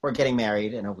 We're getting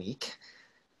married in a week.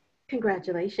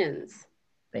 Congratulations.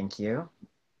 Thank you.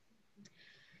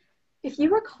 If you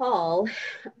recall,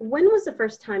 when was the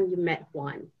first time you met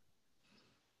Juan?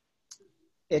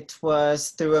 It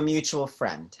was through a mutual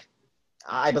friend.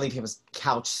 I believe he was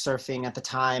couch surfing at the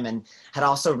time and had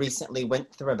also recently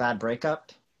went through a bad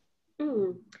breakup.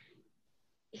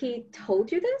 He told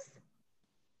you this?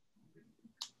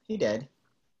 He did.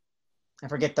 I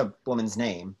forget the woman's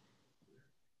name.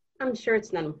 I'm sure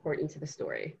it's not important to the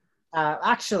story.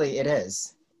 Actually, it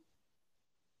is.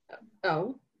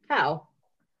 Oh, how?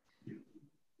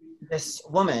 This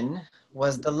woman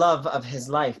was the love of his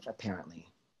life, apparently.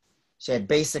 She had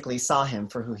basically saw him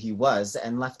for who he was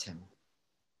and left him.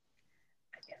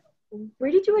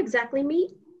 Where did you exactly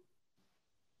meet?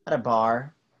 At a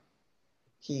bar.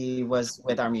 He was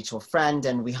with our mutual friend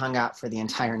and we hung out for the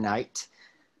entire night.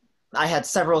 I had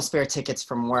several spare tickets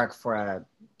from work for a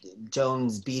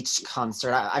Jones Beach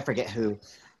concert, I forget who,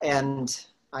 and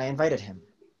I invited him.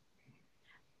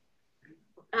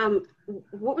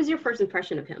 What was your first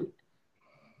impression of him?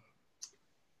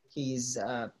 He's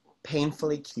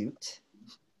painfully cute.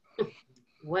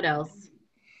 What else?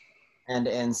 And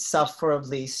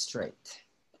insufferably straight.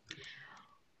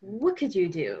 What could you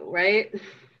do, right?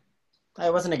 I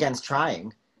wasn't against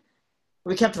trying.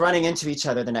 We kept running into each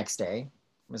other the next day.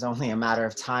 It was only a matter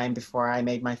of time before I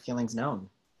made my feelings known.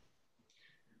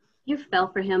 You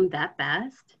fell for him that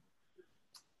fast?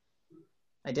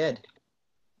 I did.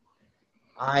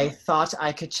 I thought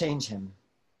I could change him.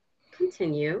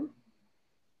 Continue.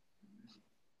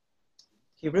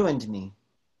 He ruined me.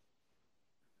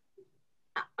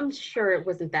 I'm sure it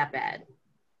wasn't that bad.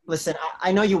 Listen,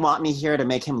 I know you want me here to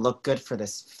make him look good for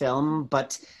this film,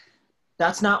 but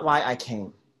that's not why I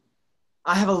came.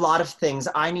 I have a lot of things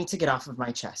I need to get off of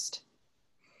my chest.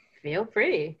 Feel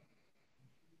free.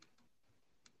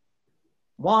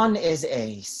 Juan is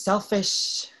a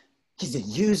selfish, he's a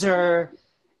user,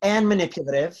 and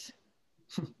manipulative.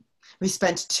 We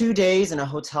spent 2 days in a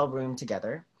hotel room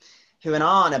together. He went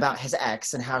on about his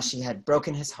ex and how she had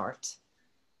broken his heart.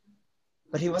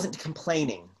 But he wasn't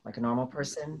complaining like a normal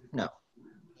person. No,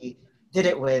 he did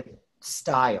it with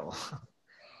style.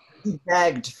 He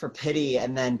begged for pity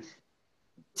and then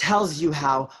tells you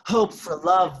how hope for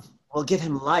love will give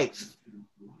him life.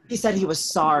 He said he was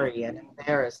sorry and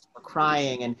embarrassed for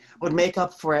crying and would make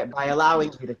up for it by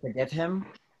allowing you to forgive him.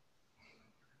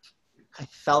 I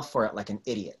fell for it like an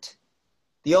idiot.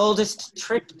 The oldest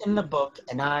trick in the book,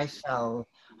 and I fell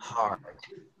hard.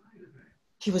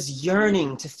 He was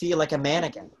yearning to feel like a man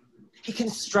again. He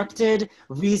constructed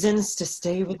reasons to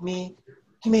stay with me.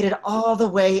 He made it all the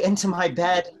way into my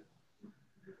bed.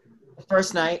 The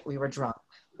first night, we were drunk.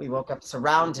 We woke up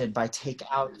surrounded by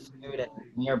takeout food and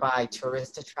nearby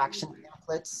tourist attraction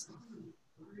pamphlets.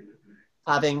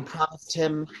 Having promised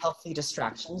him healthy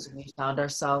distractions, we found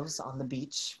ourselves on the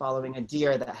beach following a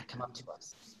deer that had come up to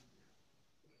us.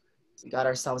 We got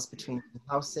ourselves between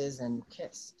houses and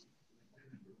kissed.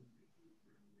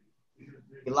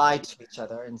 We lied to each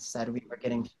other and said we were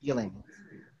getting feelings.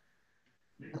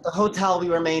 At the hotel, we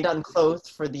remained unclothed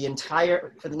for the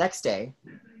next day.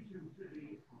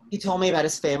 He told me about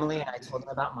his family and I told him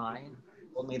about mine.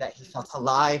 He told me that he felt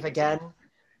alive again.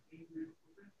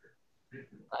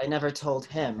 What I never told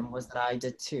him was that I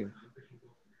did too.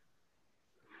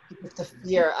 He took the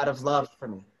fear out of love for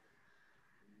me.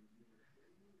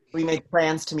 We made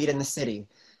plans to meet in the city.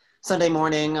 Sunday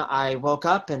morning, I woke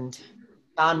up and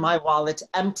found my wallet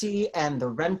empty and the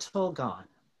rental gone.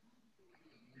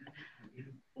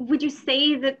 Would you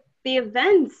say that The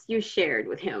events you shared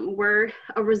with him were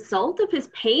a result of his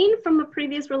pain from a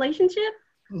previous relationship?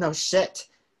 No shit.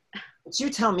 But you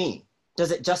tell me,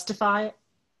 does it justify it?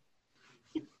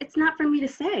 It's not for me to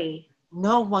say.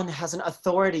 No one has an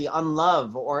authority on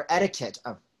love or etiquette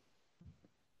of.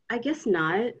 I guess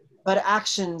not. But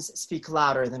actions speak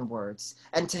louder than words.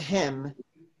 And to him,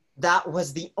 that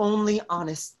was the only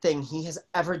honest thing he has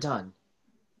ever done.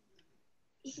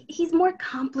 He's more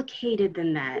complicated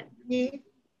than that.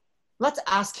 Let's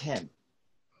ask him.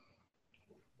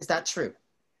 Is that true?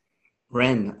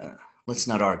 Ren, let's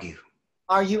not argue.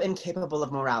 Are you incapable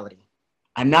of morality?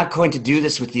 I'm not going to do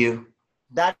this with you.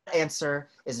 That answer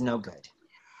is no good.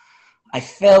 I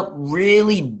felt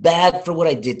really bad for what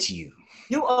I did to you.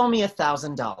 You owe me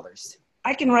 $1,000.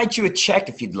 I can write you a check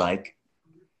if you'd like.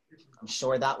 I'm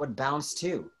sure that would bounce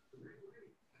too.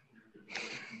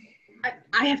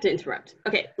 I have to interrupt.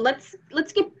 Okay, let's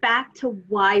get back to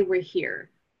why we're here.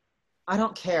 I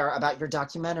don't care about your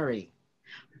documentary.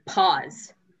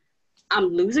 Pause. I'm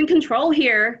losing control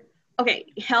here. Okay,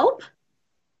 help?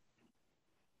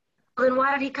 Then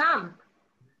why did he come?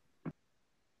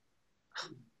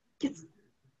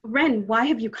 Ren, why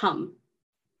have you come?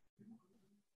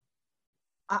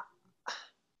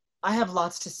 I have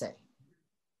lots to say.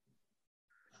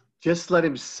 Just let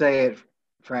him say it,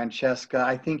 Francesca.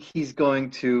 I think he's going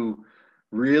to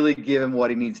really give him what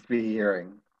he needs to be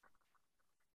hearing.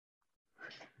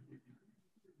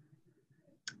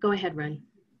 Go ahead, Ren.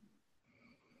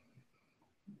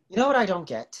 You know what I don't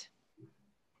get?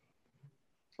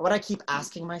 What I keep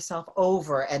asking myself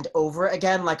over and over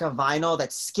again, like a vinyl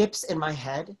that skips in my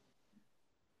head.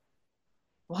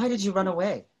 Why did you run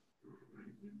away?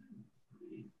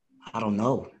 I don't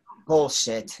know.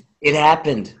 Bullshit. It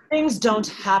happened. Things don't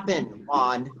happen,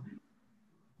 Juan.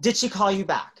 Did she call you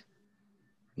back?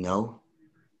 No.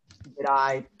 Did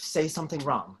I say something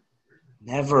wrong?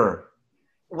 Never.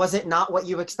 Was it not what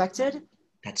you expected?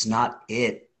 That's not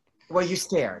it. Were you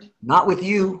scared? Not with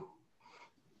you.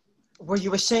 Were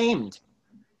you ashamed?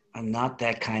 I'm not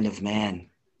that kind of man.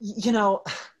 You know,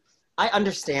 I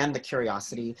understand the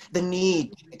curiosity, the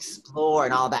need to explore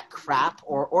and all that crap,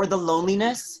 or the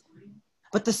loneliness.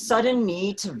 But the sudden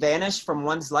need to vanish from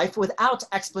one's life without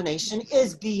explanation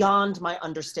is beyond my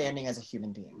understanding as a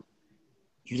human being.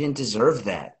 You didn't deserve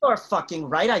that. You're fucking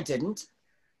right, I didn't.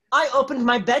 I opened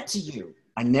my bed to you.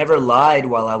 I never lied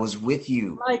while I was with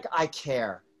you. Like I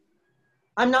care.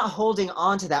 I'm not holding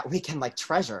on to that weekend like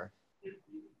treasure.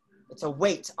 It's a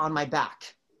weight on my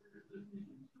back.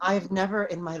 I've never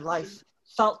in my life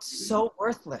felt so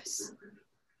worthless.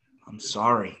 I'm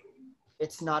sorry.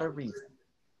 It's not a reason.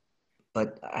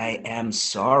 But I am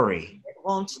sorry. It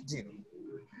won't do.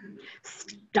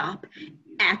 Stop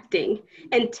acting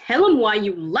and tell him why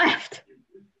you left.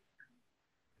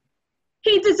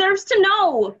 He deserves to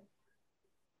know.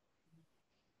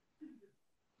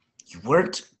 You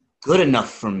weren't good enough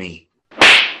for me.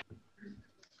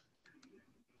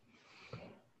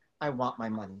 I want my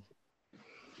money.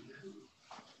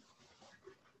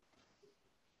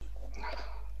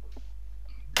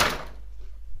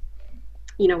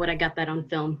 You know what? I got that on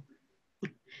film.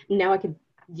 Now I could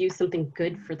use something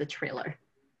good for the trailer.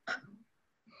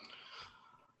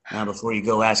 Now, before you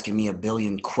go asking me a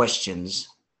billion questions,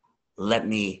 let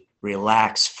me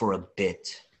relax for a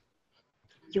bit.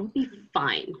 You'll be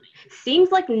fine.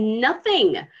 Seems like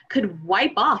nothing could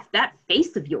wipe off that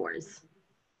face of yours.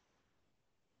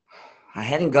 I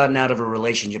hadn't gotten out of a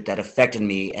relationship that affected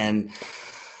me, and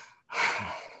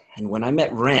when I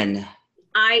met Ren...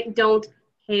 I don't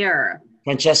care.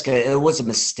 Francesca, it was a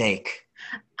mistake.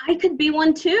 I could be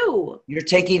one too. You're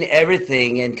taking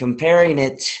everything and comparing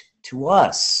it to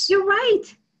us. You're right.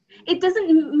 It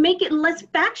doesn't make it less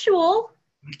factual.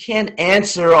 I can't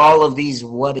answer all of these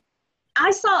what.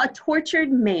 I saw a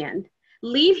tortured man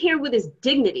leave here with his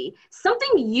dignity,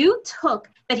 something you took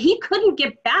that he couldn't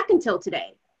get back until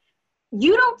today.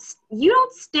 You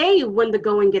don't stay when the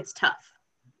going gets tough.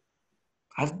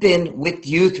 I've been with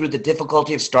you through the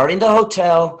difficulty of starting the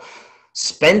hotel,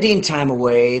 spending time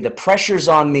away, the pressures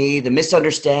on me, the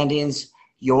misunderstandings,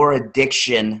 your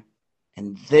addiction,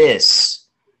 and this,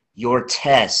 your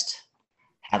test.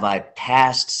 Have I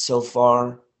passed so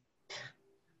far?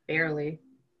 Barely.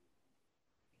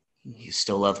 You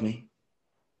still love me?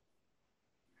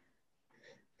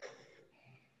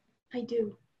 I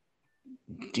do.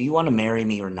 Do you want to marry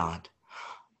me or not?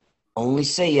 Only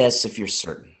say yes if you're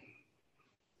certain.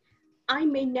 I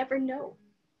may never know.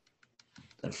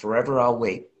 Then forever I'll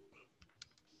wait.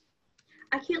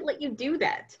 I can't let you do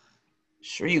that.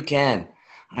 Sure you can.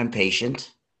 I'm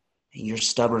patient. And you're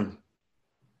stubborn.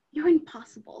 You're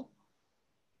impossible.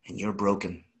 And you're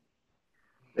broken.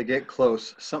 They get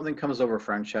close. Something comes over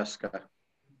Francesca.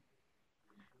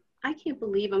 I can't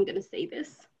believe I'm gonna say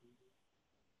this.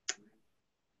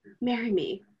 Marry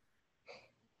me.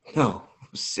 No.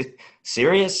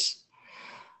 Serious?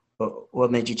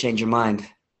 What made you change your mind?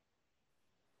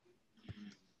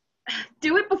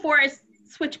 Do it before I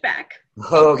switch back.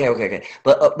 Oh, okay.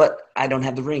 But I don't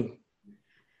have the ring.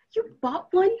 You bought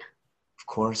one? Of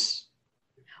course.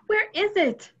 Where is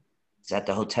it? It's at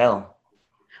the hotel.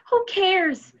 Who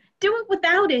cares? Do it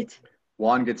without it.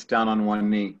 Juan gets down on one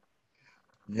knee.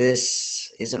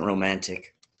 This isn't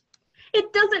romantic.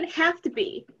 It doesn't have to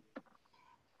be.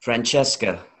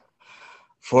 Francesca,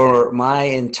 for my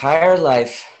entire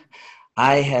life,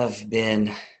 I have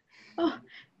been... Oh,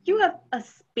 you have a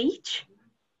speech?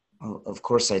 Oh, of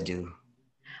course I do.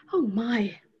 Oh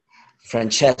my.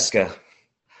 Francesca,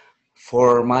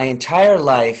 for my entire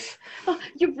life... Oh,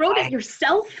 you wrote it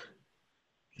yourself?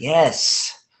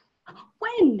 Yes.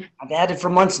 When? I've had it for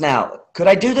months now. Could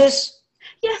I do this?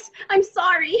 Yes, I'm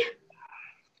sorry.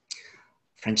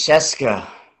 Francesca,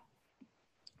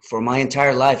 for my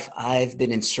entire life, I've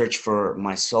been in search for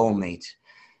my soulmate.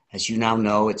 As you now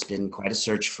know, it's been quite a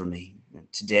search for me.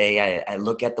 Today, I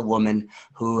look at the woman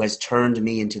who has turned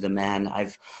me into the man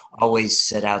I've always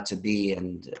set out to be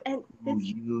and who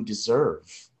you deserve.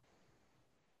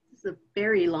 This is a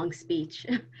very long speech.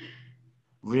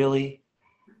 Really?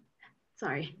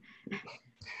 Sorry.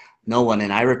 No one,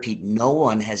 and I repeat, no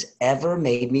one has ever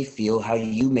made me feel how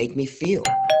you make me feel.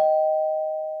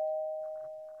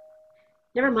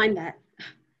 Never mind that.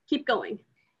 Keep going.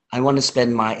 I want to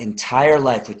spend my entire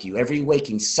life with you, every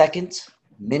waking second,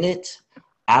 minute,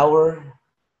 hour,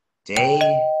 day.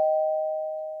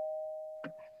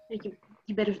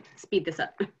 You better speed this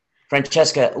up.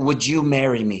 Francesca, would you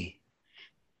marry me?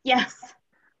 Yes.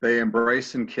 They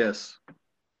embrace and kiss.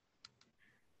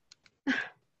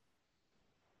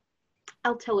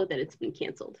 I'll tell her that it's been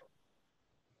canceled.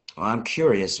 Well, I'm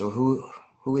curious. So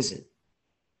who is it?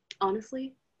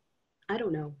 Honestly, I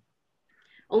don't know.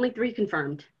 Only 3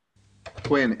 confirmed.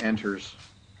 Quinn enters.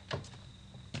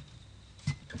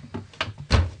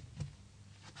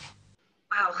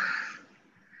 Wow.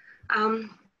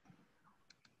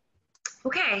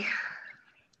 Okay.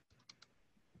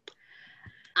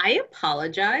 I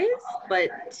apologize,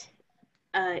 but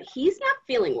he's not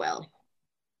feeling well.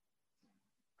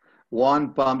 Juan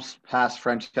bumps past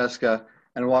Francesca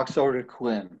and walks over to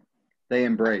Quinn. They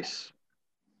embrace.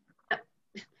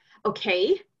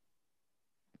 Okay.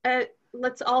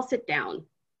 Let's all sit down.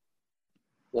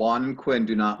 Juan and Quinn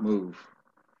do not move.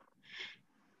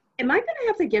 Am I going to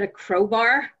have to get a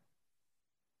crowbar?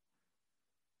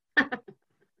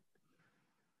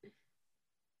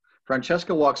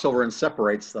 Francesca walks over and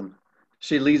separates them.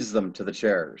 She leads them to the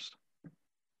chairs.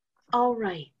 All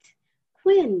right.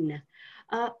 Quinn,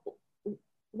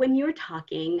 when you're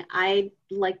talking, I'd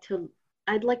like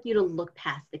you to look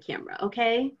past the camera,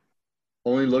 okay?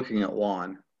 Only looking at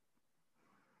Juan.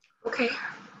 Okay.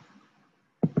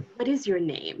 What is your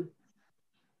name?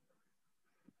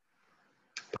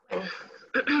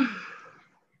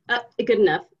 Good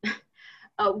enough.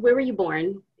 Where were you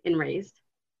born and raised?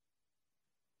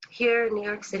 Here in New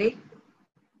York City.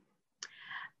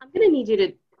 I'm gonna need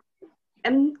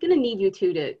you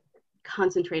two to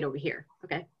concentrate over here,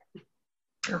 okay?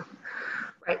 Oh,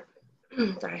 right.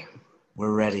 Sorry.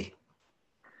 We're ready.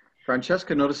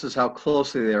 Francesca notices how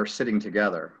closely they are sitting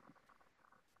together.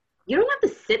 You don't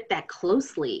have to sit that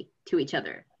closely to each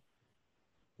other.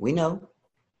 We know.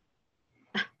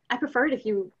 I prefer it if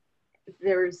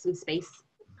there's some space.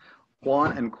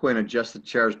 Juan and Quinn adjust the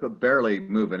chairs but barely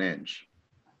move an inch.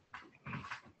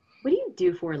 What do you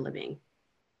do for a living?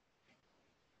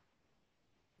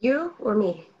 You or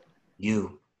me?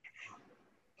 You.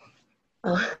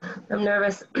 Oh, I'm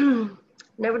nervous.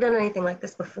 Never done anything like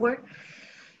this before.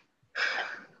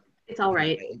 It's all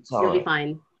right. It's all You'll right. be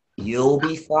fine. You'll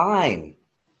be fine.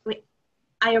 Wait,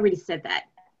 I already said that.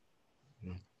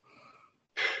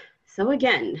 So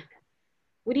again,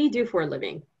 what do you do for a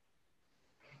living?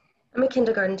 I'm a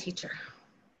kindergarten teacher.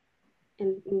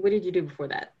 And what did you do before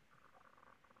that?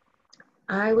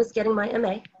 I was getting my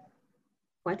MA.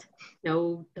 What?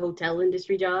 No hotel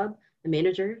industry job? A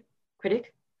manager?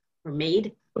 Critic? Or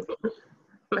maid?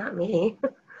 Not me.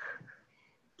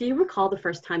 Do you recall the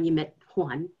first time you met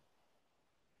Juan?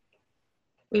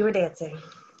 We were dancing.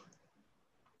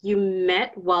 You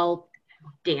met while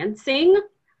dancing?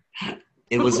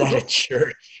 It was at a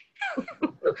church.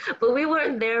 But we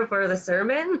weren't there for the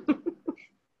sermon.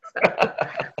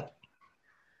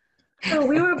 So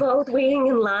we were both waiting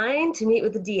in line to meet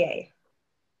with the DA.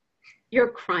 You're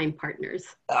crime partners.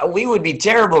 We would be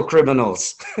terrible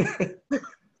criminals.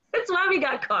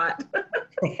 caught.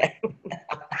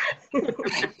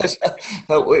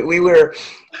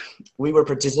 We were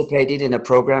participating in a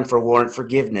program for warrant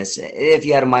forgiveness. If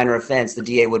you had a minor offense, the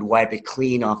DA would wipe it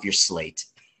clean off your slate.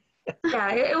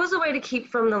 Yeah, it was a way to keep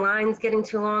from the lines getting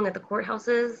too long at the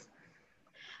courthouses.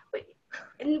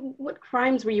 And what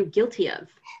crimes were you guilty of?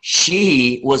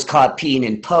 She was caught peeing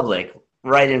in public,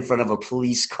 right in front of a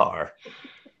police car.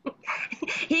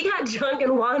 He got drunk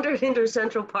and wandered into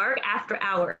Central Park after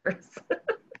hours.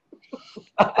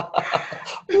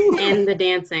 And the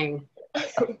dancing.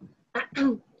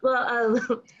 Well,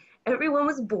 everyone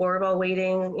was bored while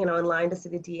waiting, in line to see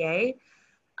the DA.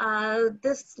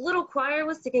 This little choir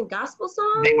was singing gospel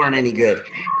songs. They weren't any good.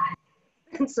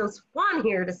 And so Swan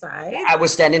here decides I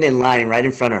was standing in line right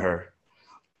in front of her.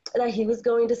 that he was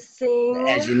going to sing.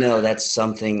 As you know, that's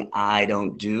something I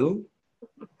don't do.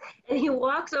 And he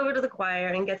walks over to the choir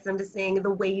and gets them to sing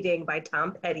The Waiting by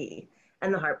Tom Petty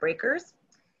and the Heartbreakers.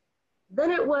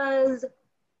 Then it was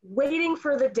Waiting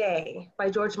for the Day by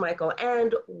George Michael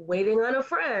and Waiting on a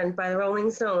Friend by the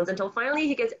Rolling Stones, until finally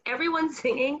he gets everyone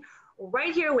singing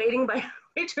Right Here Waiting by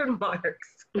Richard Marx.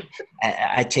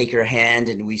 I take her hand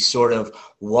and we sort of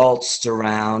waltzed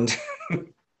around.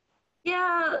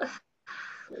 Yeah,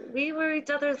 we were each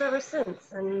other's ever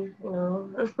since, and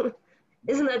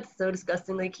isn't that so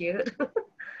disgustingly cute?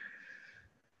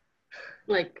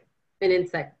 Like an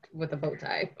insect with a bow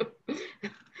tie.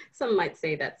 Some might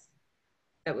say that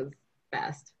was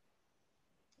fast.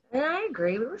 And I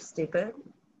agree, we were stupid.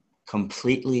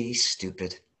 Completely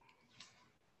stupid.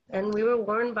 And we were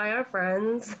warned by our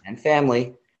friends. And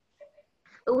family.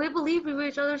 But we believed we were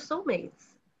each other's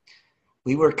soulmates.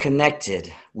 We were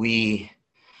connected. We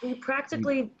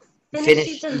practically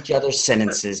finished each other's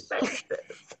sentences.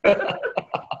 How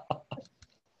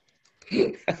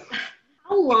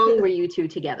long were you two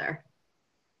together?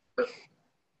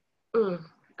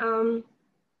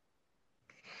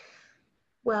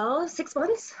 Well, 6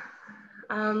 months.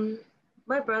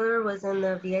 My brother was in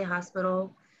the VA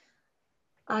hospital.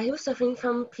 He was suffering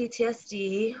from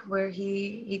PTSD, where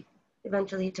he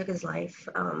eventually took his life.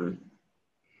 I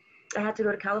had to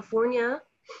go to California.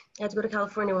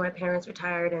 When my parents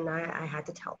retired, and I had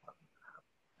to tell them.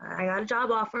 I got a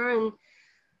job offer, and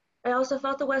I also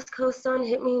felt the West Coast sun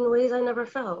hit me in ways I never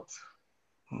felt.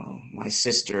 Well, my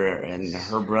sister and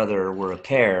her brother were a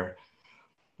pair.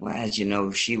 Well, as you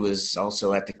know, she was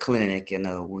also at the clinic, and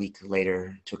a week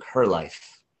later took her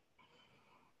life.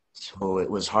 So it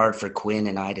was hard for Quinn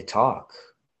and I to talk.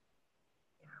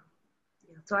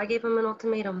 Yeah. So I gave him an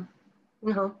ultimatum,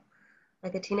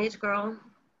 like a teenage girl.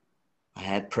 I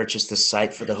had purchased the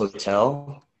site for the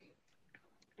hotel.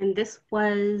 And this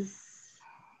was?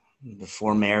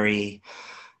 Before Mary,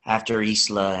 after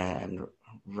Isla, and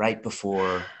right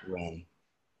before Ren.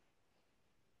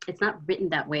 It's not written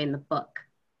that way in the book.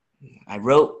 I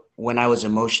wrote when I was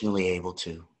emotionally able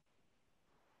to.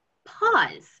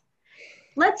 Pause.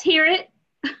 Let's hear it.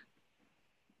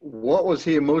 What was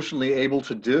he emotionally able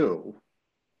to do?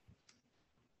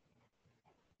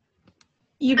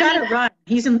 You gotta run.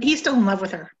 He's still in love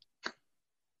with her.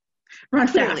 Run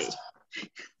fast.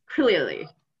 Clearly.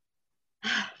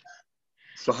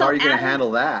 So how are you going to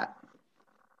handle that?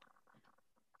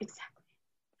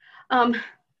 Exactly.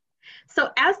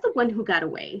 So as the one who got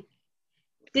away,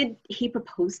 did he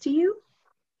propose to you?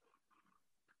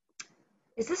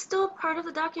 Is this still part of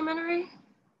the documentary?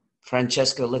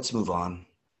 Francesca, let's move on.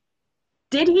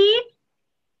 Did he?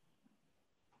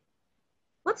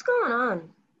 What's going on?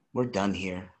 We're done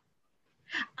here.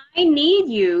 I need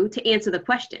you to answer the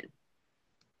question.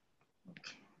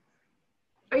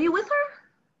 Are you with her?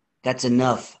 That's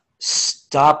enough.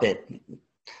 Stop it.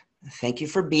 Thank you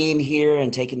for being here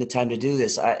and taking the time to do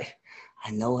this. I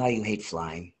know how you hate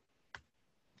flying.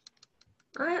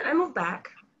 I moved back.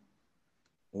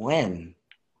 When?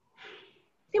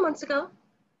 A few months ago.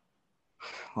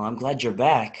 Well, I'm glad you're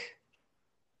back.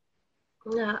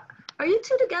 Yeah. Are you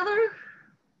two together?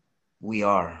 We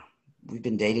are. We've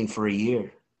been dating for a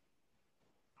year.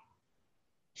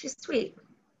 She's sweet.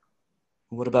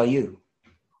 What about you?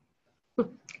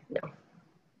 No.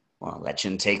 Well, that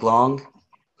shouldn't take long.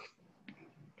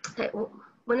 Hey, well,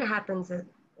 when it happens, it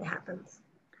happens.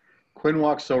 Quinn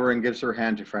walks over and gives her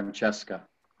hand to Francesca.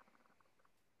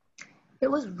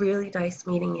 It was really nice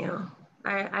meeting you.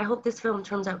 I hope this film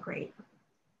turns out great.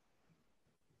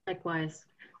 Likewise.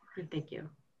 And thank you.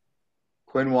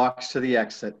 Quinn walks to the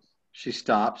exit. She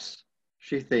stops.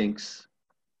 She thinks.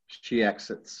 She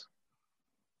exits.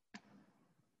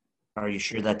 Are you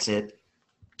sure that's it?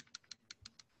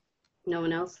 No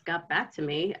one else got back to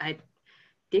me. I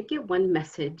did get one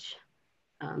message,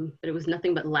 but it was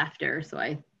nothing but laughter, so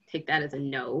I take that as a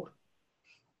no.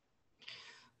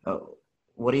 Oh,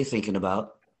 what are you thinking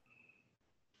about?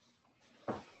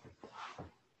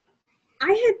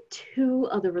 I had 2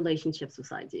 other relationships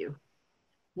besides you.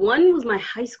 One was my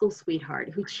high school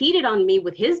sweetheart who cheated on me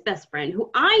with his best friend,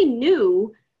 who I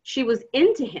knew she was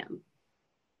into him.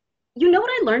 You know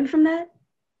what I learned from that?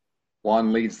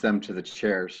 Juan leads them to the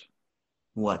chairs.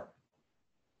 What?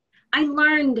 I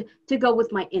learned to go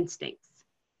with my instincts.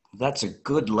 That's a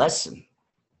good lesson.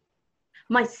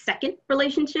 My second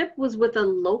relationship was with a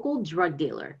local drug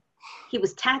dealer. He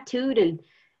was tattooed and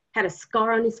had a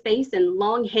scar on his face and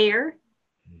long hair.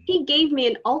 He gave me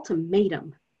an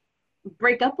ultimatum: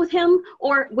 break up with him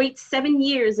or wait 7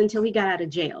 years until he got out of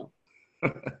jail.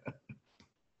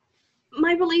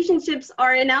 My relationships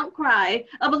are an outcry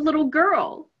of a little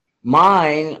girl.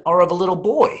 Mine are of a little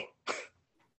boy.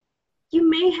 You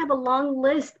may have a long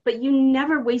list, but you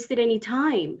never wasted any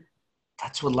time.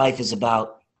 That's what life is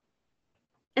about.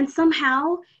 And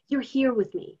somehow you're here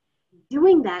with me,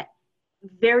 doing that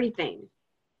very thing.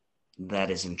 That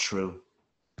isn't true.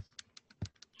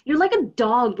 You're like a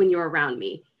dog when you're around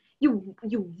me. You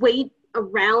wait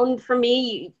around for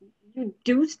me. You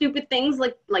do stupid things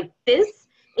like this,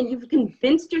 and you've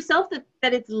convinced yourself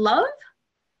that it's love?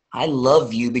 I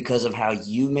love you because of how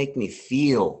you make me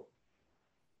feel.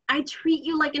 I treat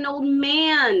you like an old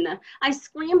man. I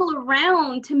scramble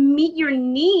around to meet your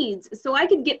needs so I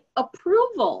could get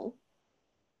approval.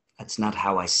 That's not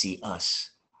how I see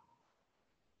us.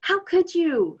 How could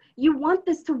you? You want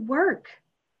this to work.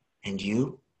 And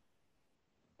you?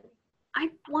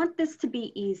 I want this to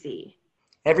be easy.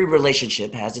 Every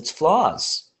relationship has its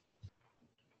flaws.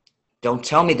 Don't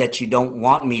tell me that you don't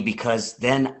want me, because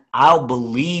then I'll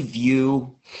believe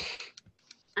you.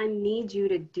 I need you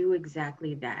to do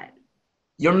exactly that.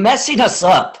 You're messing us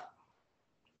up.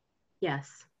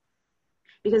 Yes.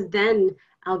 Because then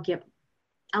I'll get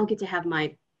to have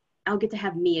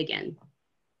me again.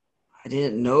 I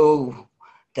didn't know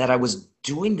that I was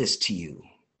doing this to you.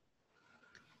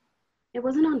 It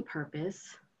wasn't on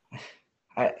purpose.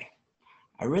 I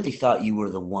really thought you were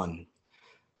the one.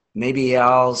 Maybe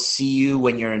I'll see you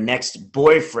when your next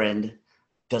boyfriend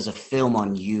does a film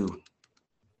on you.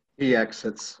 He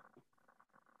exits.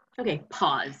 Okay,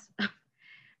 pause.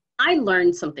 I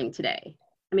learned something today.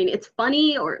 I mean, it's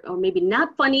funny or maybe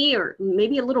not funny or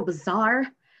maybe a little bizarre.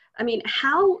 I mean,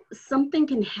 how something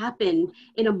can happen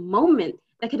in a moment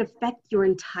that could affect your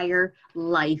entire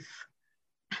life.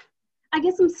 I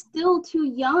guess I'm still too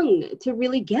young to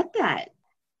really get that.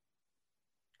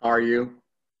 Are you?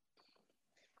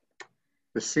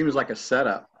 This seems like a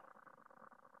setup.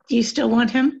 Do you still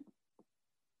want him?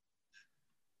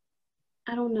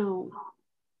 I don't know.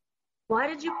 Why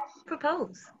did you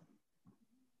propose?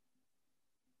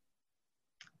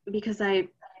 Because I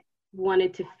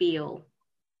wanted to feel.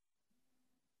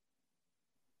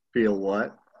 Feel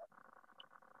what?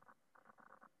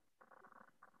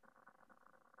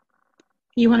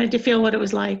 You wanted to feel what it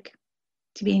was like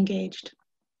to be engaged.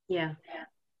 Yeah.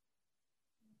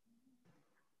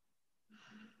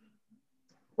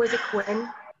 Was it Quinn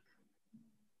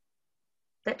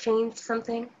that changed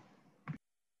something?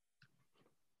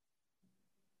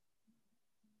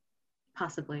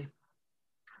 Possibly.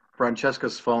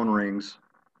 Francesca's phone rings.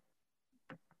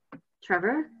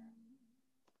 Trevor?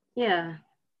 Yeah,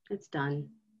 it's done.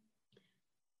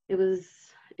 It was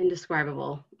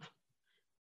indescribable.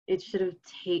 It shouldn't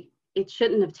take,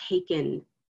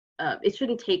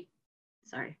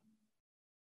 sorry.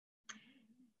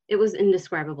 It was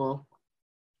indescribable.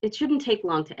 It shouldn't take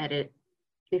long to edit.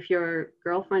 If your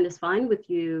girlfriend is fine with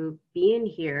you being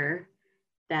here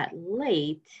that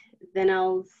late, then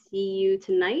I'll see you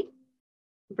tonight.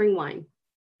 Bring wine.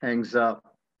 Hangs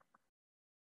up.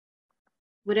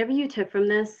 Whatever you took from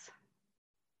this,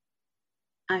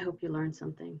 I hope you learned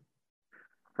something.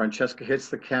 Francesca hits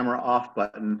the camera off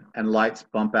button and lights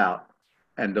bump out.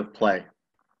 End of play.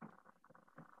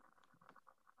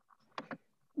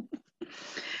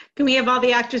 Can we have all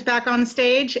the actors back on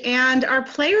stage and our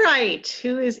playwright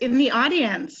who is in the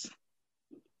audience?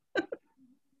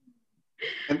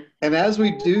 And as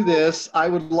we do this, I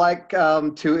would like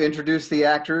to introduce the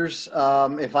actors,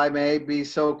 if I may be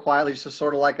so quietly, so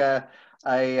sort of like a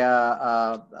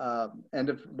end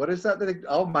of, what is that?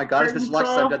 Oh my God, is this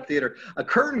Lifetime at Theater? A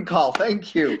curtain call,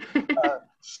 thank you.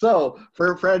 So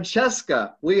for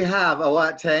Francesca, we have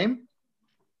Awat Tame.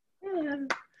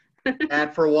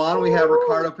 And for Juan, we have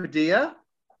Ricardo Padilla.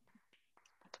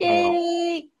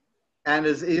 Yay! And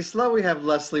as Isla, we have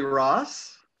Leslie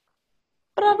Ross.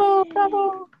 Bravo,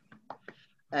 bravo.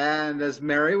 And as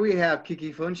Mary, we have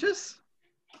Kiki Funches.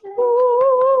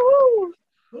 Woo!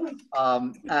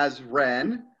 As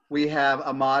Ren, we have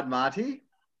Ahmad Mati.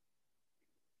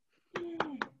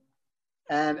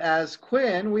 And as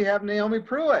Quinn, we have Naomi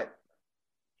Pruitt.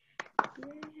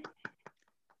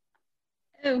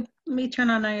 Oh, let me turn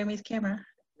on Naomi's camera.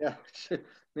 Yeah,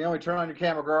 Naomi, turn on your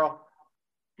camera, girl.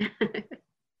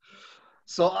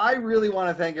 So I really want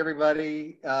to thank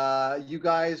everybody. You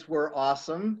guys were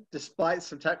awesome. Despite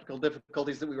some technical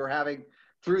difficulties that we were having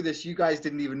through this, you guys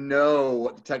didn't even know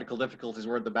what the technical difficulties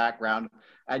were in the background,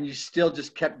 and you still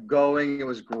just kept going. It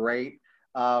was great.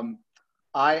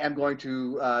 I am going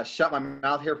to shut my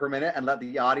mouth here for a minute and let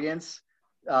the audience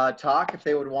talk if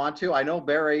they would want to. I know,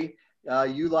 Barry,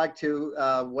 you like to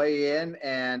weigh in,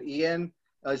 and Ian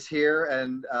is here,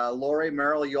 and Lori,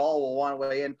 Merrill, you all will want to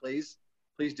weigh in, please.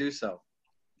 Please do so.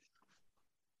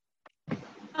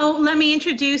 Oh, let me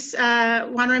introduce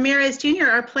Juan Ramirez Jr.,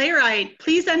 our playwright.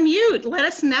 Please unmute. Let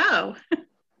us know.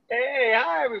 Hey,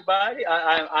 hi everybody.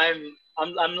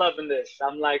 I'm loving this.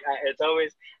 I'm like, it's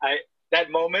always that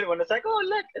moment when it's like, oh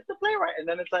look, it's the playwright, and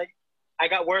then it's like, I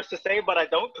got words to say, but I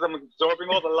don't because I'm absorbing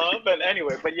all the love. And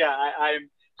anyway, but yeah,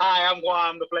 I'm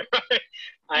Juan, the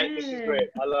playwright. This is great.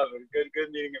 I love it.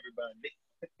 Good meeting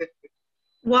everybody.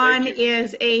 Juan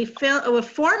is a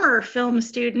former film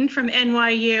student from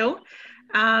NYU.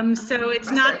 So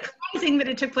it's not surprising that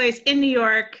it took place in New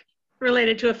York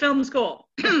related to a film school.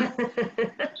 That's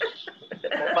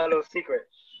my little secret.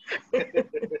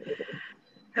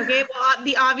 Okay, well,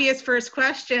 the obvious first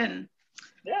question.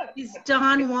 Yeah. Is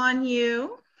Don Juan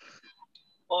you?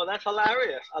 Oh, that's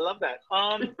hilarious. I love that.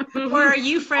 Or are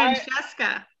you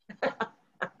Francesca?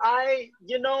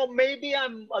 Maybe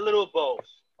I'm a little both,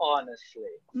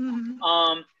 honestly.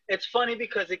 Mm-hmm. It's funny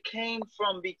because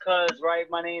right,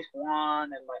 my name's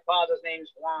Juan, and my father's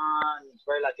name's Juan. It's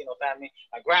very Latino family.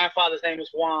 My grandfather's name is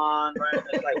Juan, right?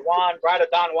 It's like Juan, write a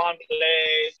Don Juan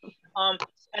play.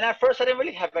 And at first I didn't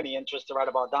really have any interest to write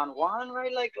about Don Juan,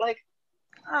 right?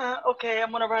 Okay,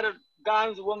 I'm gonna write a guy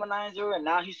who's a womanizer, and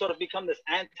now he's sort of become this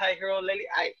anti-hero lately.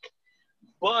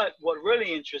 But what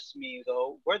really interests me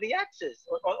though were the exes,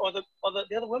 or the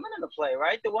other women in the play,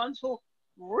 right? The ones who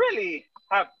really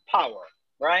have power,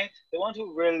 right? The ones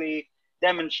who really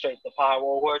demonstrate the power,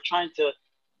 or who are trying to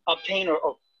obtain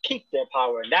or keep their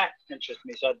power, and that interests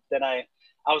me. So then I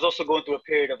was also going through a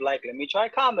period of let me try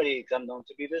comedy because I'm known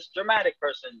to be this dramatic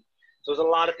person. So there's a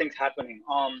lot of things happening.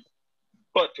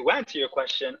 But to answer your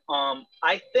question,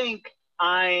 I think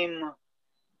I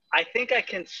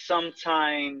can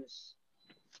sometimes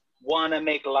want to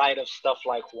make light of stuff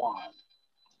like Juan.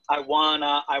 I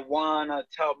wanna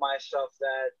tell myself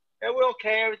that hey, we're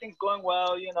okay, everything's going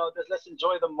well, let's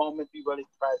enjoy the moment, be really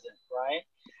present, right?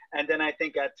 And then I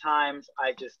think at times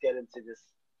I just get into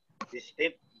this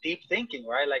deep thinking,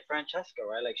 right? Like Francesca,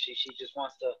 right? Like she just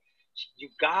wants to. You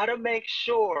gotta make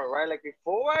sure, right? Like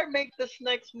before I make this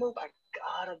next move, I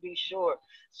gotta be sure.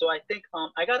 So I think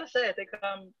I gotta say I think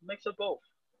I'm a mix of both.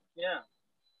 Yeah.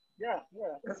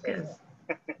 That's good.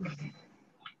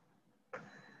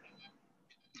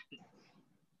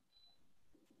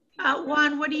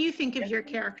 Juan, what do you think of your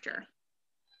character?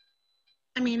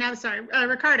 I'm sorry,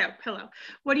 Ricardo, hello.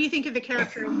 What do you think of the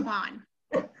character of Juan?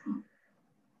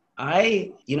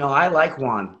 I like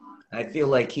Juan. I feel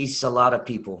like he's a lot of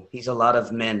people. He's a lot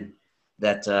of men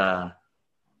that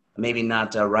maybe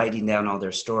not writing down all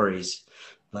their stories,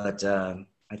 but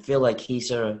I feel like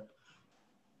he's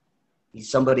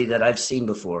somebody that I've seen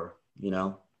before,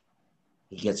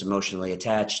 He gets emotionally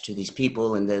attached to these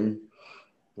people, and then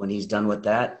when he's done with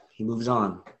that, he moves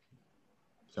on.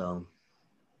 So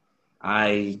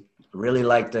I really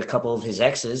liked a couple of his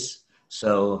exes,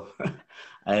 so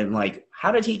I'm like,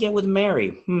 how did he get with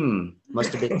Mary?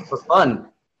 Must have been for fun.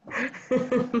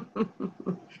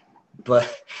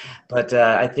 But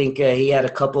I think he had a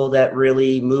couple that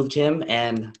really moved him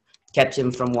and kept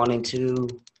him from wanting to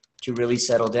really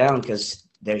settle down, because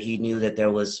he knew that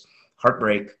there was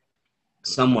heartbreak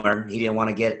somewhere. He didn't want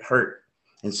to get hurt,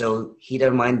 and so he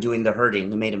didn't mind doing the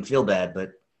hurting. It made him feel bad,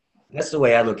 but that's the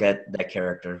way I look at that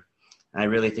character. I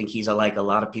really think he's like a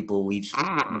lot of people we've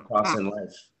come across in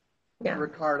life. Yeah.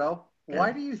 Ricardo,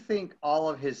 why do you think all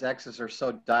of his exes are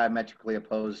so diametrically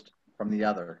opposed from the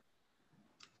other?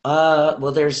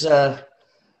 Well, there's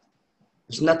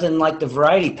nothing like the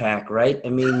variety pack, right? I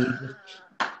mean,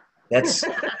 that's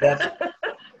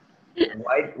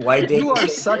why date? You are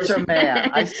such a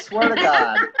man. I swear to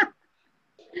God.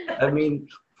 I mean,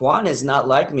 Juan is not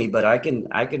like me, but I can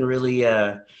really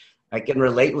I can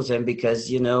relate with him because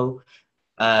you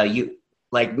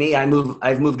like me,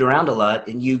 I've moved around a lot,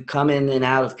 and you come in and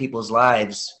out of people's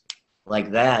lives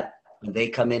like that, and they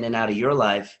come in and out of your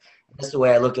life. That's the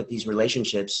way I look at these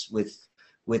relationships with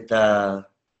with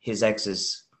his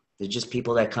exes. They're just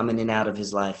people that come in and out of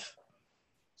his life.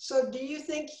 So do you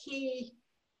think he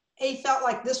felt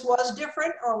like this was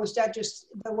different, or was that just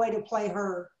the way to play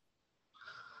her?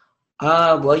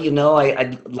 Well,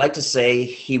 I'd like to say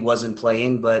he wasn't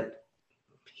playing, but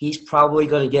he's probably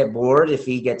going to get bored if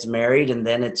he gets married, and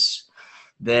then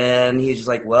he's just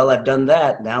like, well, I've done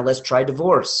that. Now let's try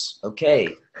divorce.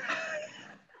 Okay.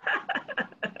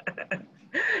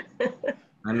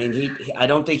 I mean, I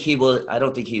don't think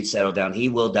he'd settle down. He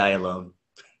will die alone.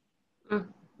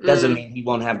 Doesn't mean he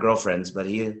won't have girlfriends, but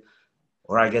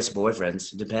or I guess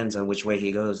boyfriends. It depends on which way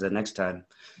he goes the next time.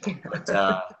 But,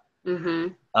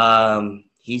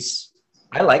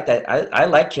 I like that. I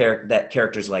like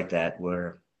characters like that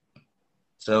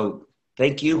so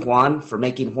thank you, Juan, for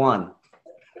making Juan.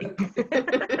 It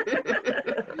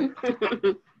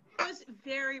was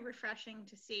very refreshing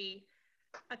to see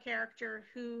a character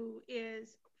who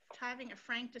is having a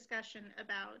frank discussion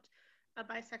about a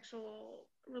bisexual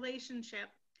relationship,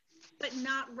 but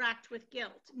not racked with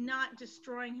guilt, not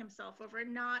destroying himself over it,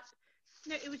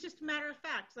 it was just a matter of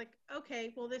fact, like,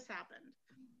 okay, well, this happened.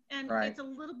 And It's a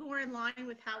little more in line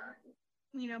with how,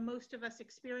 most of us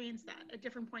experience that at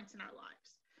different points in our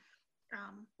lives,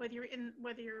 whether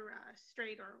you're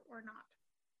straight or not.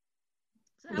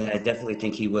 So I definitely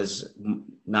think he was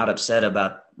not upset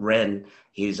about Ren.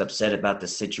 He was upset about the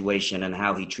situation and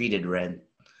how he treated Ren.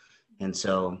 And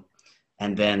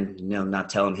then, not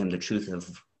telling him the truth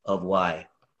of why.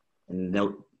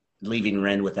 And leaving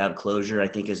Ren without closure, I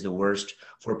think, is the worst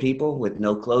for people. With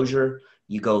no closure,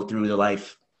 you go through the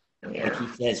life, like he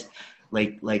says,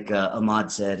 like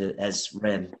Ahmad said, as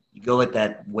Ren, you go with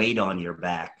that weight on your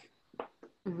back.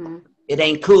 Mm-hmm. It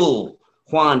ain't cool.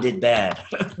 Juan did bad.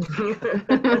 There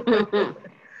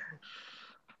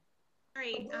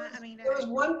was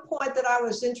one point that I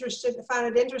found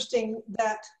it interesting,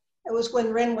 that it was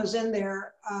when Ren was in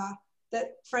there,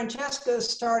 that Francesca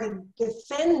started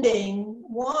defending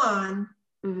Juan.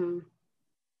 Mm-hmm.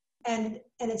 And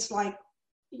it's like,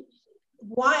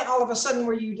 why all of a sudden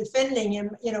were you defending him?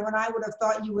 And I would have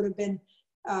thought you would have been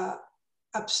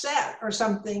upset or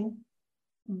something,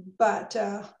 but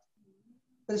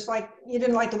it's like you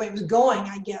didn't like the way it was going,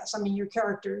 I guess. I mean, your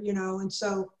character,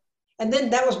 and then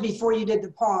that was before you did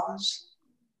the pause.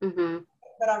 Mm-hmm.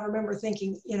 But I remember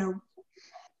thinking,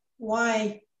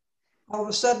 why all of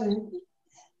a sudden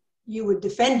you would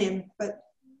defend him, but.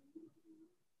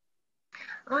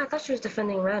 Oh, I thought she was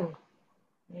defending Ren.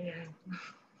 Yeah.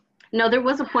 No, there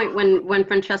was a point when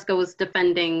Francesca was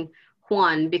defending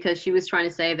Juan, because she was trying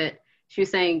to say that, she was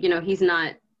saying, he's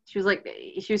not, she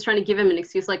was trying to give him an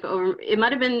excuse, like, it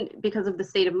might have been because of the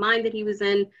state of mind that he was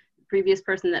in, the previous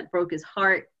person that broke his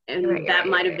heart, and that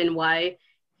might have been why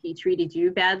he treated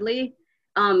you badly.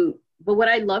 But what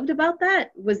I loved about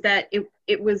that was that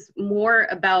it was more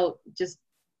about just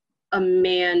a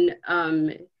man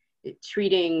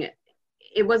treating,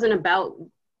 it wasn't about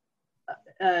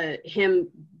him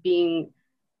being,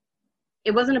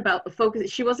 it wasn't about the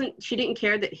focus. She didn't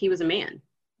care that he was a man.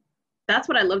 That's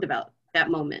what I loved about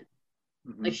that moment.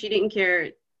 Mm-hmm. Like, she didn't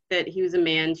care that he was a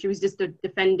man. She was just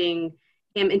defending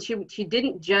him. And she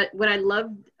didn't judge. What I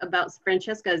loved about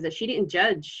Francesca is that she didn't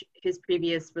judge his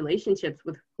previous relationships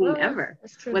with whomever,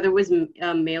 whether it was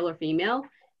male or female.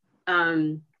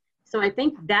 So I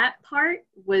think that part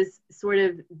was sort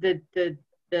of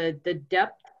the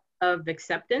depth of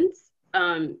acceptance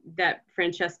that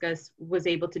Francesca was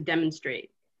able to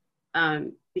demonstrate,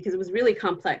 because it was really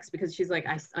complex, because she's like,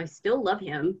 I still love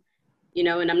him,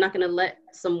 and I'm not going to let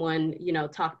someone,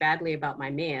 talk badly about my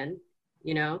man,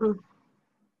 Mm.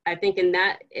 I think in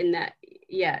that,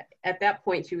 at that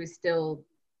point she was still,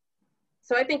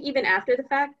 so I think even after the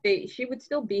fact, she would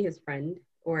still be his friend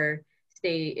or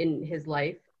stay in his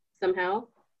life somehow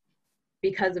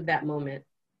because of that moment,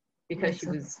 because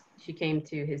she came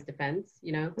to his defense,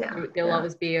 there'll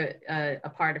always be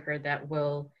a part of her that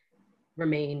will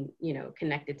remain,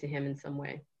 connected to him in some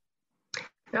way.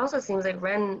 It also seems like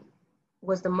Ren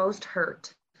was the most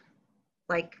hurt,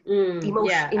 like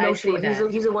emotion.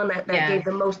 He's the one that gave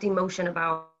the most emotion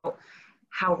about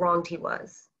how wronged he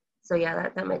was. So yeah,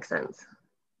 that makes sense.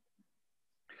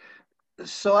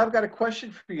 So I've got a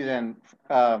question for you then,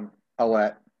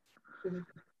 Alette. Mm-hmm.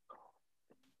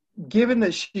 Given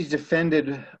that she's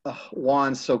defended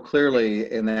Juan so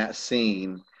clearly in that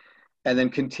scene, and then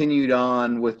continued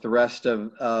on with the rest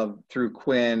of through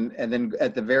Quinn, and then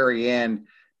at the very end,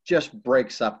 just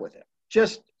breaks up with him.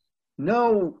 Just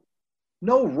no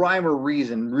rhyme or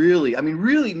reason, really. I mean,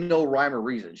 really no rhyme or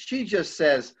reason. She just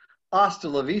says, "Hasta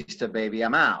la vista, baby,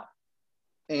 I'm out."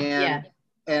 And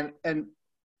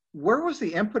where was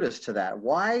the impetus to that?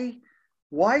 Why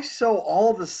so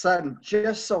all of a sudden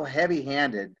just so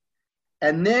heavy-handed?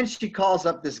 And then she calls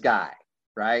up this guy,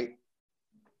 right?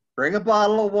 Bring a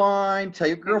bottle of wine, tell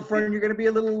your girlfriend you're going to be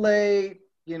a little late,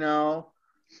 you know.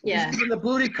 Yeah. This isn't a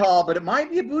booty call, but it might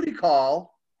be a booty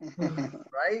call,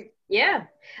 right? Yeah,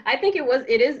 I think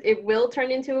it will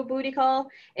turn into a booty call.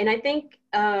 And I think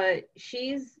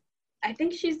she's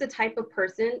the type of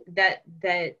person that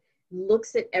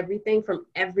looks at everything from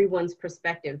everyone's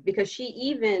perspective, because she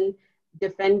even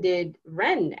defended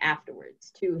Ren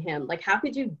afterwards to him. Like, how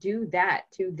could you do that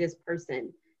to this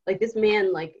person? Like, this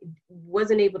man, like,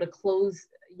 wasn't able to close,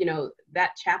 you know,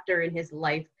 that chapter in his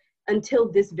life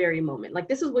until this very moment. Like,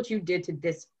 this is what you did to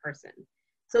this person.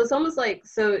 So it's almost like,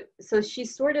 so she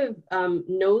sort of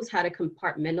knows how to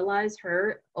compartmentalize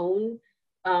her own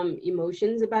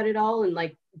emotions about it all, and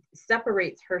like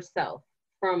separates herself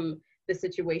from the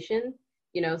situation,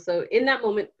 you know. So in that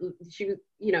moment, she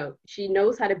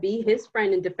knows how to be his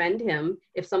friend and defend him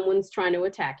if someone's trying to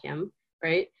attack him,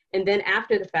 right? And then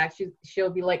after the fact, she'll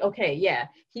be like, okay, yeah,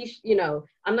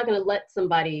 I'm not gonna let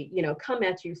somebody, you know, come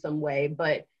at you some way,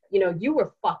 but you know, you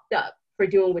were fucked up for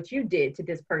doing what you did to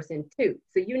this person too.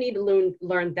 So you need to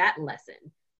learn that lesson,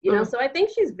 you know? So I think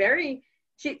she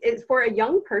is, for a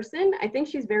young person, I think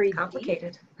she's very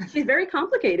complicated. She's very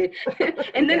complicated.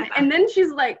 and then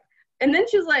she's like,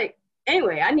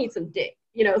 anyway, I need some dick,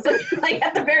 you know? So like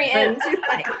at the very end, she's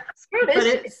like, screw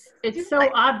this. But it's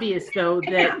so obvious though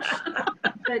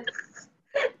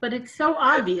but it's so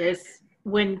obvious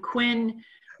when Quinn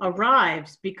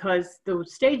arrives, because the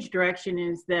stage direction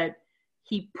is that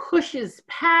he pushes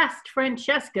past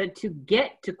Francesca to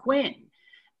get to Quinn.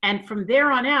 And from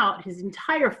there on out, his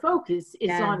entire focus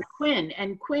is on Quinn.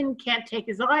 And Quinn can't take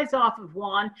his eyes off of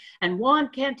Juan, and Juan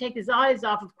can't take his eyes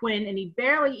off of Quinn, and he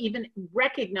barely even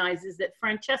recognizes that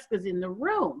Francesca's in the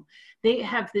room. They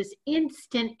have this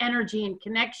instant energy and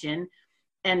connection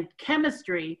and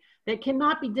chemistry that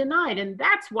cannot be denied. And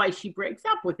that's why she breaks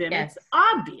up with him. Yes. It's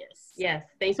obvious. Yes,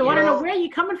 thank so you. I don't know where you're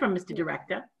coming from, Mr.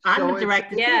 Director. I'm a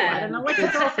director too. I don't know what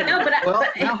you're talking about. Well,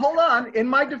 now hold on. In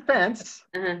my defense,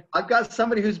 I've got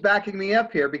somebody who's backing me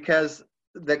up here, because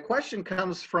the question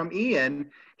comes from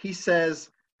Ian. He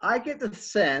says, I get the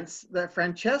sense that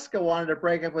Francesca wanted to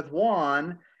break up with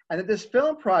Juan, and that this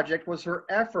film project was her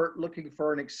effort looking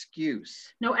for an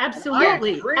excuse. No,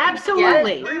 absolutely.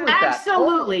 Absolutely.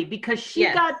 Absolutely. Because she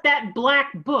got that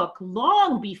black book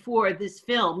long before this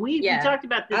film. We talked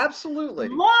about this. Absolutely.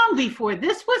 Long before.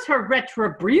 This was her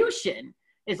retribution,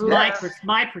 is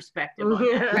my perspective on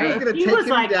it. Right? He was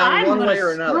like, I'm going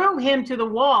to screw him to the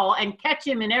wall and catch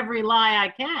him in every lie I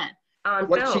can.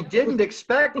 What she didn't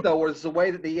expect, though, was the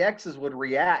way that the exes would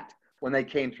react when they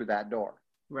came through that door.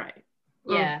 Right.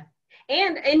 Yeah.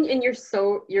 And you're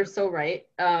so right.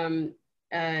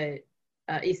 Isla,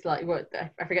 what,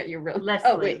 I forgot your real Leslie.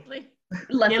 Oh wait.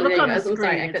 Leslie, look on the I'm screen,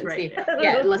 sorry, I it's couldn't right see. there.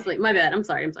 Yeah, Leslie, my bad. I'm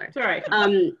sorry. It's all right.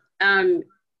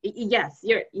 Yes,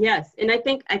 and I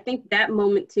think that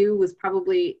moment too was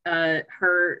probably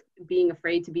her being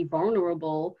afraid to be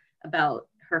vulnerable about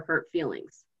her hurt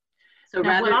feelings. So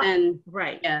now, rather than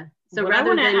yeah. So what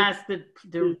rather I than want to ask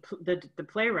the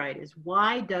playwright is,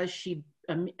 why does she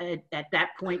at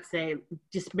that point say,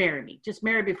 just marry me, just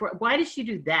marry before? Why does she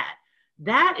do that?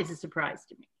 That is a surprise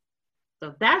to me.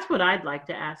 So that's what I'd like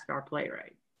to ask our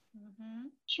playwright.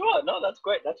 Sure, no, that's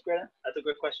great. That's great. That's a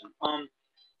great question.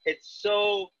 It's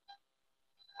so,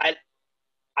 I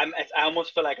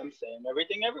almost feel like I'm saying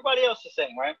everything everybody else is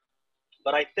saying, right?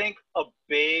 But I think a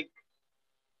big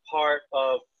part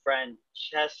of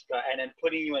Francesca, and then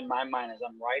putting you in my mind as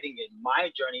I'm writing it, my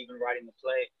journey, even writing the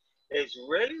play, is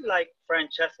really like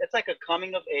Francesca. It's like a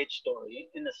coming of age story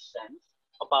in a sense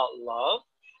about love,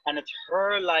 and it's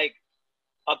her like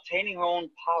obtaining her own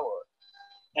power.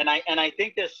 And I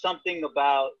think there's something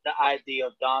about the idea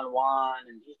of Don Juan,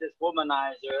 and he's this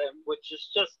womanizer, which is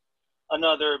just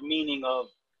another meaning of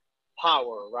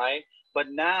power, right?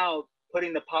 But now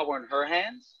putting the power in her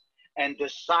hands and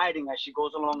deciding as she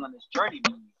goes along on this journey,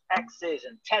 with exes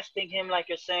and testing him, like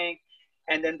you're saying,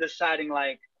 and then deciding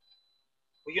like,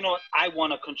 well, you know what? I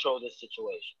want to control this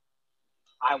situation.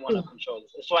 I want to control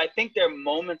this. So I think there are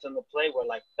moments in the play where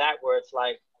like that, where it's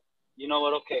like, you know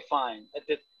what? Okay, fine.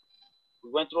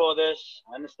 We went through all this.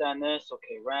 I understand this.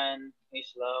 Okay, Ren,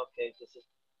 Isla. Okay, this is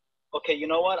okay. You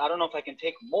know what? I don't know if I can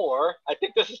take more. I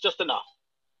think this is just enough.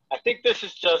 I think this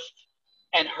is just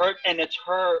and it's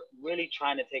her really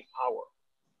trying to take power.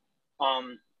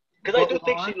 Because I do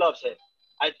think she loves him.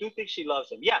 I do think she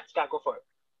loves him. Yeah, Scott, go for it.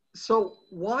 So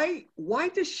why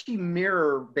does she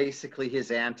mirror basically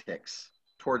his antics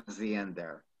towards the end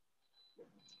there?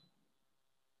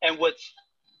 And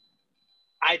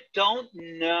I don't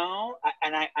know,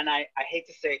 and I hate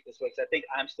to say it this way because I think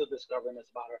I'm still discovering this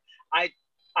about her.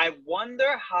 I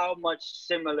wonder how much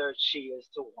similar she is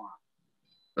to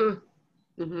Juan.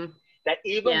 Mm-hmm. That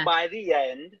even by the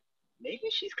end, maybe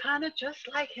she's kind of just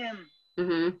like him.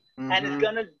 Mm-hmm. And is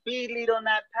gonna lead on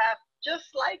that path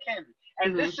just like him.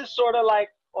 And this is sort of like,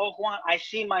 oh Juan, I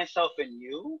see myself in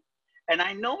you, and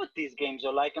I know what these games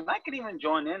are like, and I could even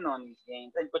join in on these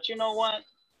games. But you know what?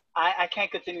 I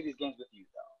can't continue these games with you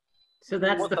though. So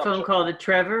that's the phone call to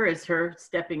Trevor, is her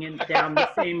stepping in down the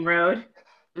same road.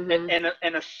 In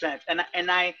a sense, and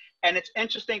it's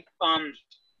interesting.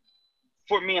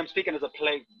 For me, I'm speaking as a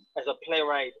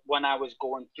playwright. When I was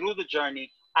going through the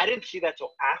journey, I didn't see that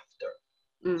till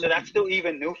after. So that's still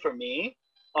even new for me.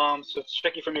 So it's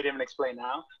tricky for me to even explain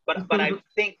now. But I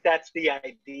think that's the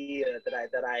idea that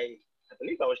I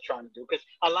believe I was trying to do, because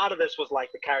a lot of this was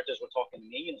like the characters were talking to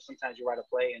me. You know, sometimes you write a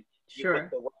play and you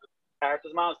put the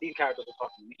characters' mouths. These characters were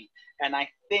talking to me, and I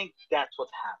think that's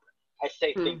what's happening. I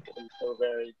say think because I'm still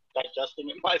very digesting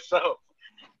it myself.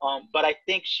 But I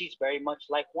think she's very much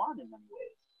like Juan in many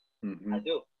ways. I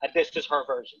do. This is her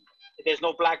version. There's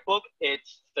no black book.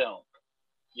 It's film.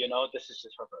 You know, this is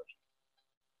just her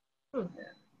version.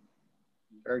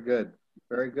 Very good.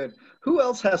 Very good. Who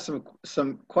else has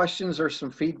some questions or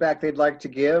some feedback they'd like to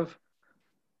give?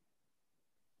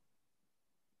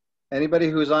 Anybody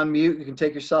who's on mute, you can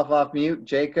take yourself off mute.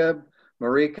 Jacob,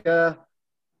 Marika,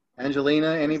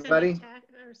 Angelina, anybody?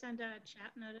 Or send a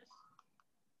chat notice.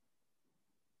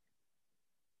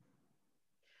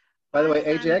 By the way,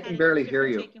 AJ, I can barely hear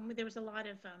you. There was a lot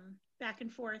of back and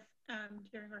forth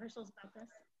during rehearsals about this.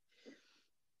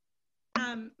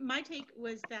 My take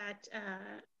was that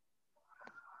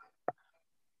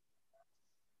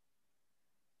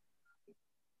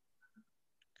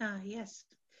yes,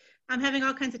 I'm having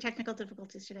all kinds of technical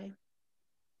difficulties today.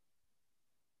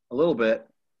 A little bit.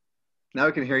 Now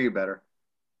we can hear you better.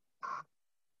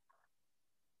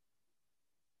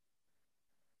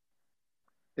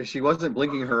 If she wasn't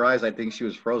blinking her eyes, I think she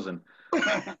was frozen.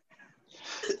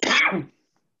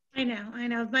 I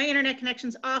know. My internet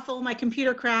connection's awful. My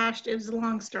computer crashed. It was a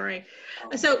long story.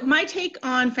 So my take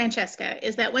on Francesca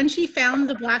is that when she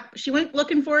found she went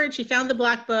looking for it, she found the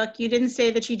black book. You didn't say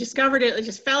that she discovered it. It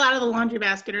just fell out of the laundry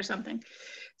basket or something.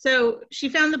 So she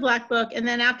found the black book. And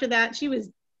then after that, she was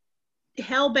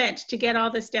hell-bent to get all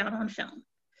this down on film.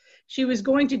 She was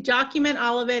going to document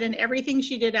all of it, and everything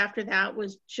she did after that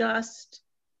was just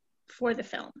for the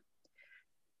film.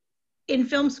 In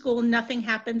film school, nothing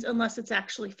happens unless it's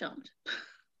actually filmed.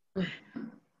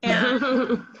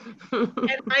 And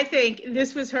I think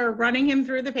this was her running him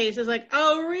through the paces like,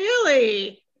 oh,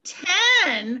 really?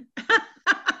 10?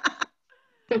 I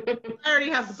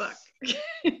already have the book.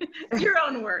 Your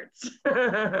own words.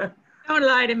 Don't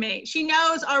lie to me. She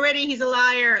knows already he's a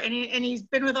liar, and he's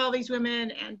been with all these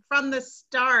women, and from the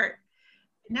start.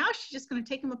 Now she's just going to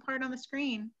take him apart on the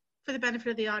screen for the benefit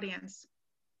of the audience.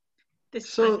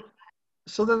 So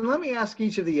then let me ask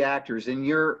each of the actors, in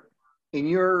your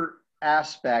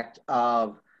aspect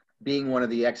of being one of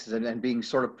the exes and being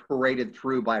sort of paraded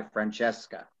through by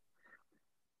Francesca,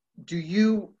 do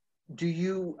you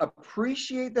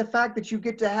appreciate the fact that you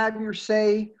get to have your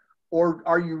say, or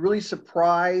are you really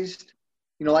surprised?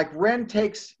 You know, like Ren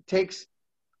takes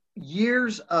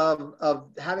years of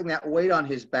having that weight on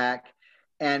his back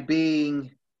and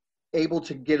being able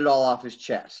to get it all off his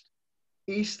chest.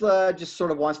 Isla just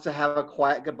sort of wants to have a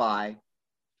quiet goodbye.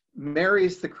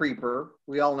 Mary's the creeper.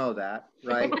 We all know that,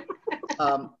 right?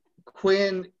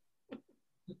 Quinn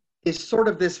is sort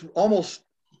of this almost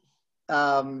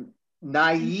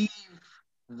naive,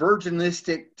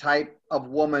 virginistic type of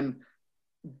woman,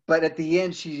 but at the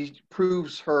end she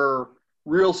proves her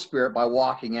real spirit by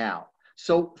walking out.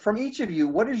 So from each of you,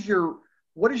 what is your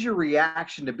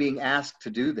reaction to being asked to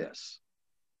do this?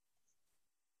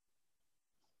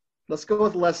 Let's go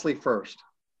with Leslie first.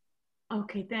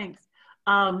 Okay, thanks.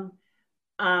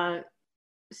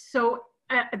 So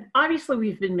obviously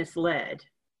we've been misled,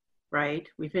 right?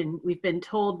 We've been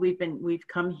told we've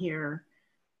come here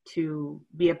to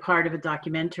be a part of a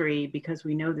documentary because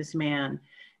we know this man.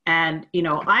 And you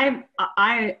know,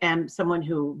 I am someone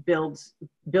who builds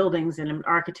buildings and I'm an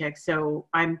architect, so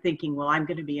I'm thinking, well, I'm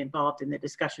going to be involved in the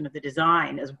discussion of the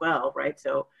design as well, right?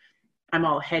 So I'm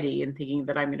all heady and thinking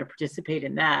that I'm going to participate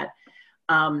in that.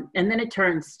 And then it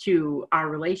turns to our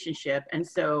relationship. And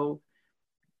so,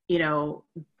 you know,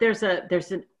 I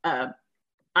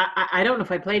don't know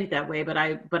if I played it that way, but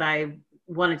I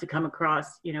wanted to come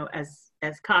across, you know, as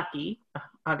cocky,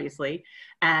 obviously,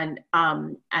 and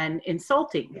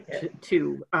insulting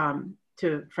to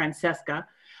Francesca.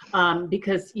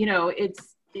 because, you know,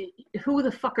 who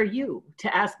the fuck are you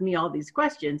to ask me all these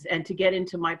questions and to get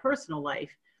into my personal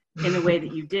life in the way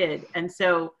that you did? And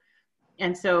so,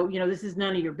 you know, this is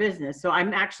none of your business. So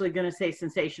I'm actually going to say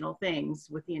sensational things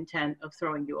with the intent of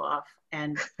throwing you off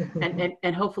and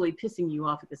hopefully pissing you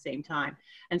off at the same time.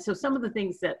 And so some of the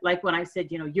things that, like when I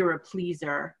said, you know, you're a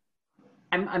pleaser,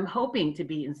 I'm hoping to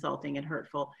be insulting and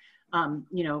hurtful,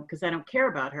 you know, because I don't care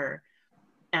about her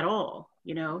at all,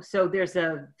 you know. So there's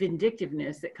a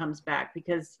vindictiveness that comes back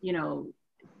because, you know,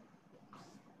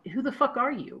 who the fuck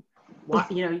are you? Why,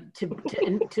 you know,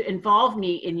 to involve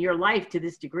me in your life to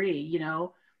this degree, you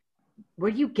know, where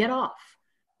you get off,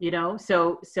 you know?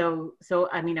 So,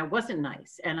 I mean, I wasn't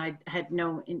nice and I had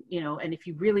no, you know, and if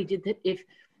you really did that,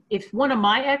 if one of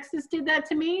my exes did that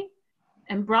to me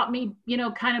and brought me, you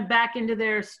know, kind of back into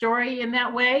their story in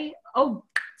that way, oh,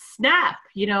 snap,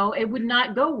 you know, it would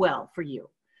not go well for you,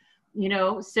 you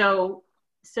know? So,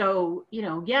 you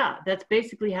know, yeah, that's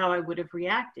basically how I would have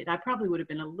reacted. I probably would have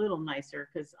been a little nicer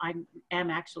because I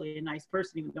am actually a nice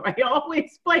person, even though I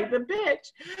always play the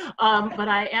bitch. But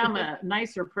I am a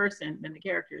nicer person than the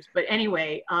characters. But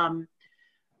anyway,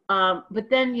 but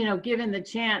then, you know, given the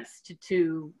chance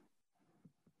to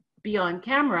be on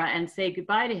camera and say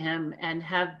goodbye to him and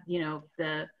have, you know,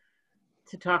 to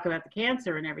talk about the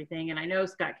cancer and everything. And I know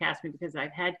Scott cast me because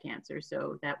I've had cancer.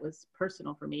 So that was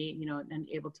personal for me, you know, and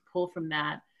able to pull from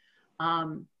that.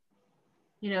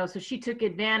 You know, so she took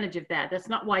advantage of that. That's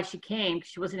not why she came.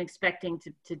 She wasn't expecting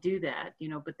to do that, you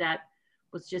know, but that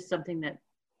was just something that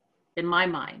in my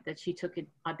mind that she took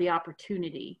the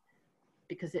opportunity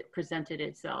because it presented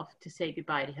itself to say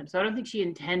goodbye to him. So I don't think she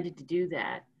intended to do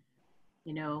that.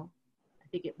 You know, I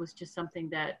think it was just something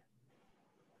that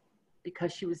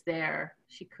because she was there,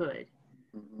 she could.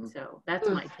 Mm-hmm. So that's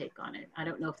my take on it. I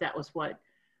don't know if that was what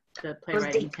the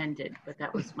playwright intended, but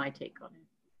that was my take on it.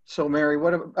 So Mary,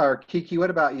 Kiki,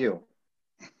 what about you?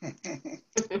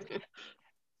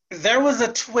 There was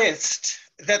a twist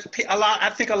that I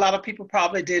think a lot of people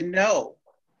probably didn't know.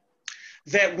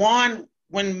 That when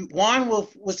Juan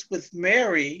was with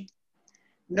Mary,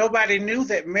 nobody knew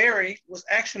that Mary was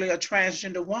actually a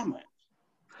transgender woman.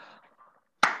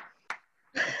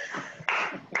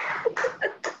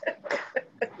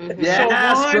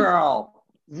 Yes, so girl.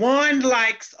 One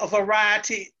likes a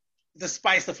variety, the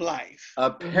spice of life.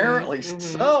 Apparently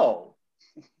so.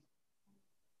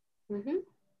 Mm-hmm.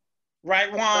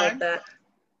 Right, Juan? Like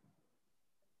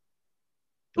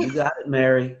You got it,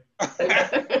 Mary.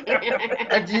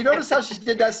 And do you notice how she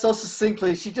did that so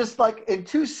succinctly? She just like in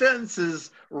 2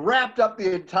 sentences wrapped up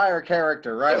the entire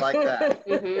character, right? Like that.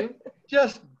 Mm-hmm.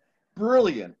 Just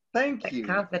brilliant. Thank you.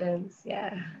 Confidence,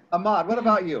 yeah. Ahmad, what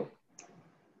about you?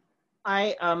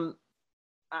 I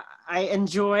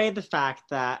enjoy the fact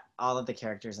that all of the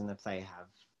characters in the play have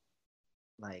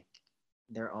like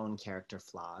their own character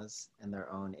flaws and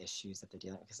their own issues that they're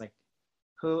dealing with. Because like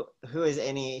who is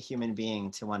any human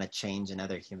being to want to change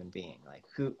another human being? Like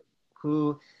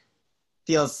who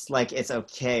feels like it's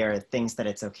okay or thinks that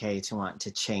it's okay to want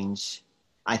to change?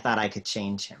 I thought I could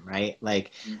change him, right?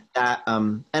 Like that.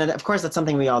 And of course, that's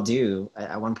something we all do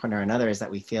at one point or another, is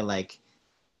that we feel like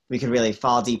we could really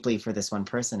fall deeply for this one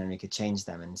person and we could change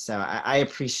them. And so I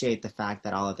appreciate the fact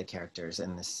that all of the characters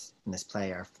in this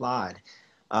play are flawed.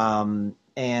 As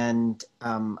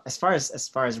far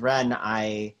as Ren,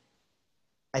 I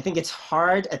think it's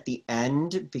hard at the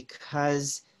end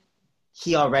because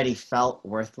he already felt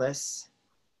worthless,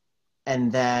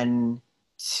 and then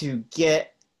to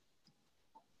get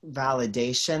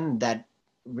validation that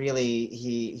really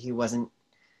he wasn't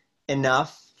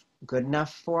good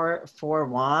enough for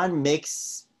Juan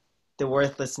makes the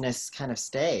worthlessness kind of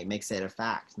stay, makes it a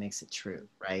fact, makes it true,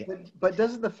 right? But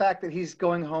doesn't the fact that he's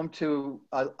going home to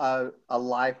a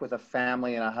life with a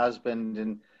family and a husband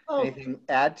and anything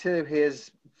add to his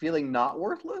feeling not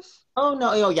worthless? Oh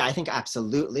no, oh yeah, I think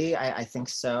absolutely. I think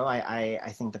so. I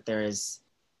think that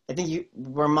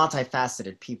we're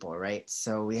multifaceted people, right?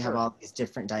 So we have all these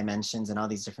different dimensions and all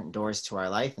these different doors to our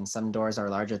life, and some doors are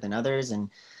larger than others, and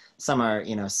some are,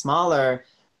 smaller,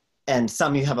 and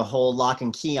some you have a whole lock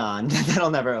and key on that'll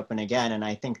never open again. And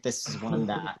I think this is one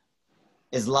that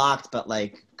is locked, but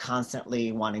like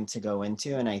constantly wanting to go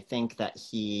into. And I think that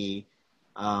he,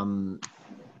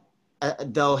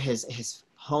 though his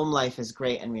home life is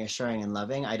great and reassuring and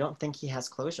loving, I don't think he has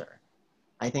closure.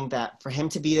 I think that for him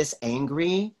to be this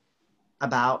angry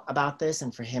about this,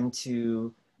 and for him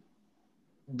to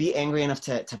be angry enough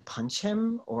to punch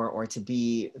him or to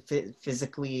be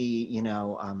physically,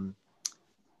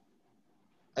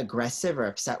 aggressive or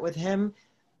upset with him,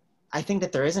 I think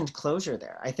that there isn't closure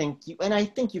there. I think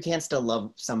you can still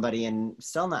love somebody and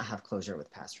still not have closure with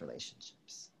past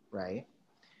relationships, right?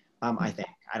 I think,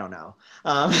 I don't know.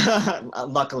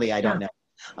 Luckily, I don't know.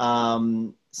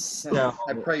 So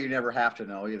I pray you never have to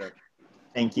know either.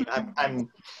 Thank you. I'm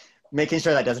making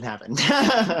sure that doesn't happen.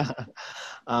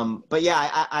 But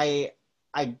yeah,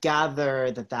 I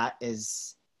gather that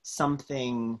is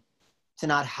something to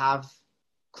not have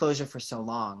closure for so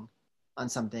long on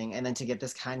something, and then to get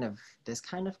this kind of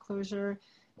closure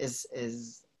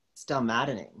is still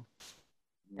maddening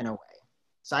in a way.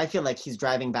 So I feel like he's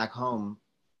driving back home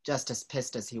just as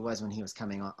pissed as he was when he was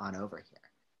coming on over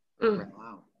here.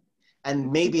 Wow.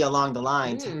 And maybe along the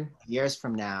line, 10 years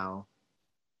from now,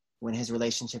 when his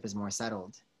relationship is more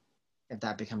settled, if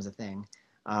that becomes a thing,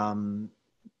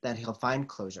 that he'll find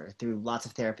closure through lots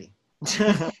of therapy.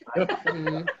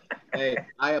 Hey,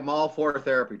 I am all for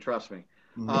therapy, trust me.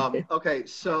 Okay,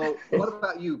 so what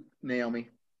about you, Naomi?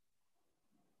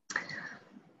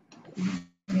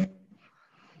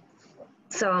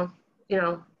 So,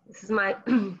 this is my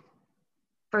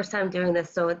first time doing this,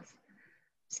 so it's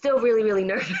still really, really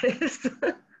nervous.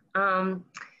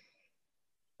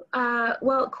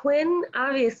 Well, Quinn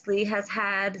obviously has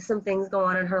had some things go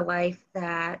on in her life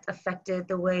that affected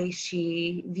the way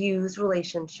she views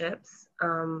relationships,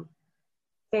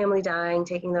 family dying,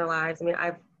 taking their lives. I mean,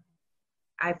 I've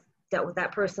dealt with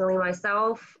that personally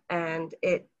myself, and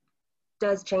it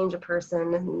does change a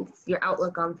person and your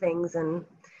outlook on things and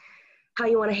how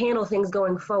you want to handle things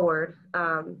going forward.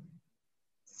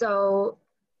 So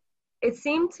it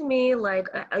seemed to me like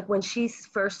when she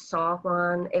first saw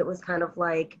Juan, it was kind of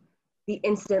like the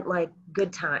instant, like,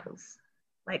 good times.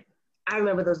 Like, I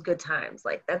remember those good times.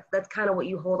 Like, that's kind of what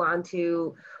you hold on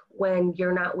to when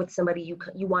you're not with somebody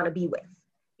you want to be with.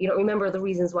 You don't remember the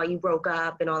reasons why you broke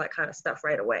up and all that kind of stuff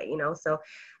right away, So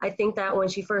I think that when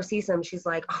she first sees him, she's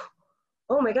like,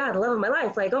 oh my God, love of my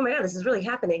life. Like, oh my God, this is really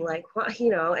happening. Like, what,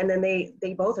 and then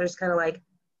they both are just kind of like,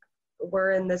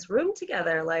 we're in this room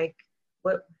together. Like,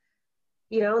 what,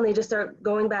 and they just start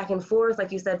going back and forth.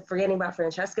 Like you said, forgetting about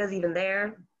Francesca's even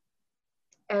there.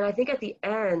 And I think at the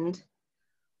end,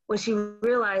 when she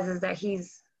realizes that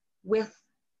he's with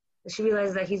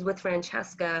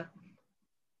Francesca,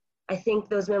 I think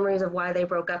those memories of why they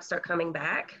broke up start coming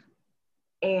back.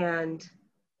 And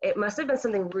it must have been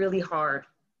something really hard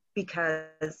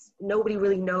because nobody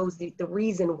really knows the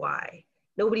reason why.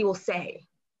 Nobody will say,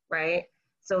 right?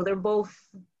 So they're both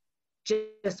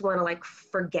just want to, like,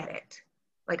 forget it.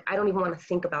 Like, I don't even want to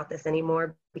think about this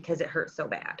anymore because it hurts so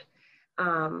bad.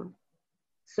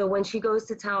 So when she goes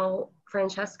to tell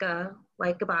Francesca,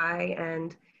 like, goodbye,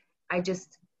 and I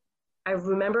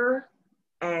remember,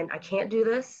 and I can't do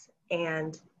this,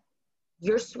 and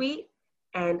you're sweet,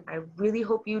 and I really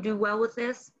hope you do well with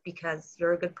this because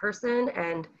you're a good person,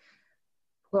 and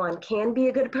Juan can be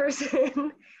a good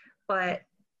person, but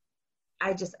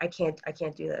I can't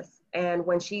do this. And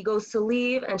when she goes to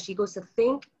leave and she goes to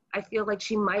think, I feel like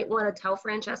she might want to tell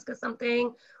Francesca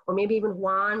something, or maybe even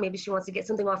Juan, maybe she wants to get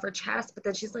something off her chest, but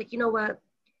then she's like, you know what?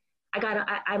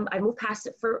 I moved past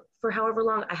it for however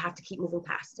long. I have to keep moving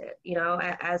past it.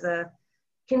 As a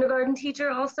kindergarten teacher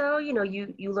also, you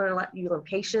learn a lot, you learn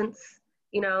patience,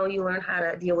 you learn how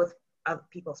to deal with other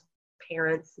people's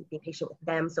parents and being patient with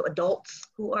them. So adults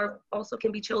who are also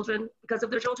can be children because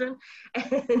of their children.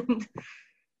 And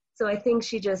so I think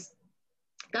she just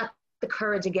got the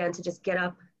courage again to just get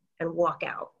up and walk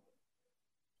out,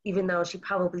 even though she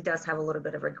probably does have a little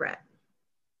bit of regret.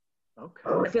 Okay.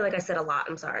 I feel like I said a lot.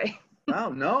 I'm sorry. Oh,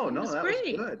 no, that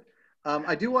great. was good.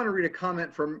 I do want to read a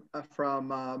comment from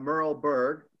Merle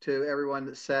Berg to everyone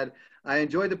that said, I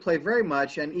enjoyed the play very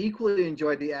much and equally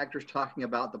enjoyed the actors talking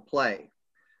about the play.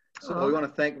 So we want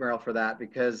to thank Merle for that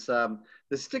because I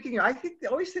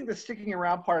always think the sticking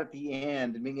around part at the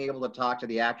end and being able to talk to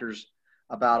the actors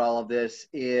about all of this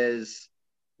is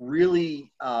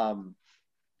really,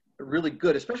 really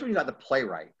good, especially when you got the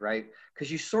playwright, right?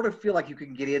 Because you sort of feel like you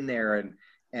can get in there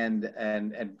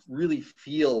and really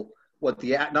feel what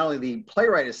not only the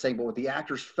playwright is saying, but what the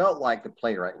actors felt like the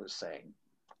playwright was saying,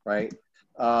 right?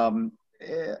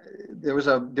 There was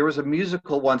a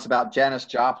musical once about Janis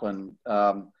Joplin.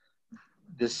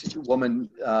 This woman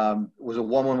was a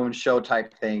one-woman show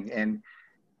type thing, and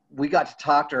we got to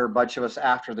talk to her, a bunch of us,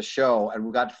 after the show, and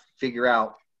we got to figure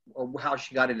out how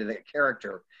she got into that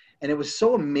character. And it was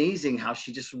so amazing how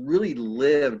she just really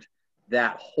lived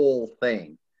that whole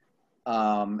thing.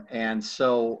 And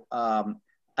so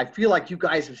I feel like you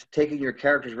guys have taken your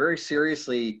characters very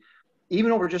seriously,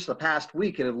 even over just the past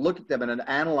week, and have looked at them and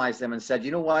analyzed them and said,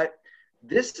 you know what,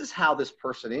 this is how this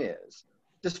person is.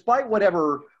 Despite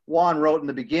whatever Juan wrote in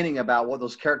the beginning about what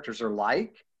those characters are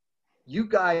like, you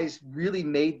guys really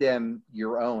made them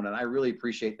your own. And I really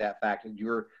appreciate that fact. And you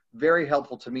were very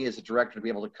helpful to me as a director to be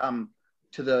able to come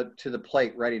to the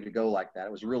plate ready to go like that.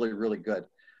 It was really, really good.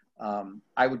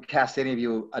 I would cast any of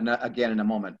you again in a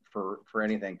moment for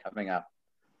anything coming up.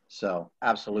 So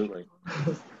absolutely.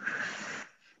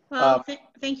 Well,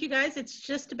 thank you guys. It's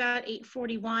just about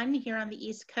 8:41 here on the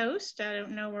East Coast. I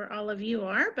don't know where all of you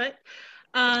are, but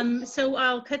so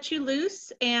I'll cut you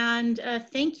loose, and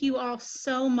thank you all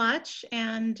so much.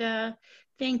 And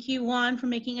thank you, Juan, for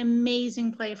making an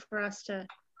amazing play for us to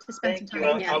spend some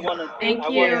time with. I want to say thank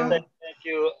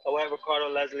you, Ricardo,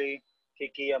 Leslie,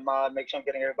 Kiki, Ahmad. Make sure I'm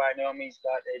getting everybody, Naomi,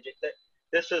 Scott, AJ.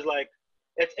 This is like,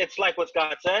 it's like what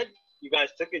Scott said. You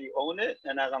guys took it, you own it,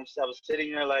 and as I was sitting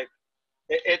here, like,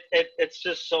 it's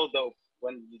just so dope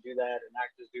when you do that and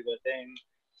actors do their thing,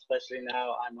 especially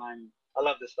now. I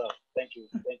love this stuff. Thank you.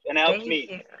 And it helps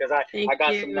me because I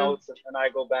got some notes and I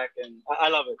go back and I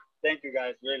love it. Thank you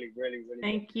guys. Really, really, really.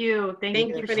 Thank you. Thank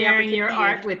you for sharing your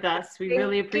art with us. We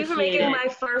really appreciate it. Thank you for making my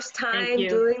first time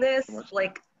doing this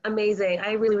like amazing.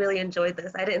 I really, really enjoyed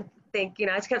this. I didn't think,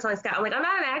 I just kept telling Scott, I'm like, I'm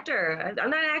not an actor,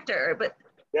 but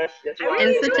yes, you are.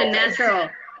 And such a natural.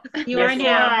 You are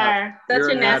now.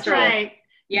 Such a natural. Right.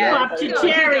 Yeah. You popped your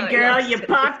cherry, girl. You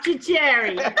popped your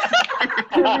cherry.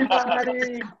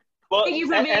 Everybody. Well, thank you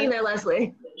for being there,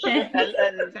 Leslie.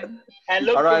 And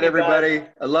look, all right, everybody.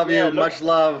 I love you. Much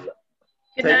love.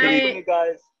 Good night, you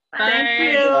guys.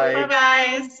 Thank you. Bye,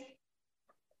 guys.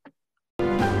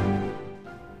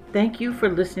 Thank you for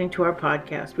listening to our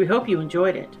podcast. We hope you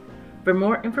enjoyed it. For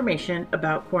more information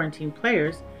about Quarantine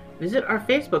Players, visit our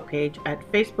Facebook page at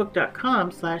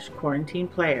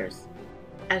facebook.com/quarantineplayers.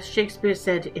 As Shakespeare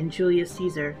said in Julius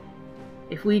Caesar,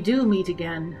 if we do meet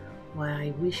again,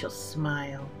 why, we shall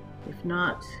smile. If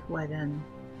not, why then,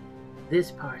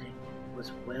 this parting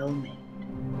was well made.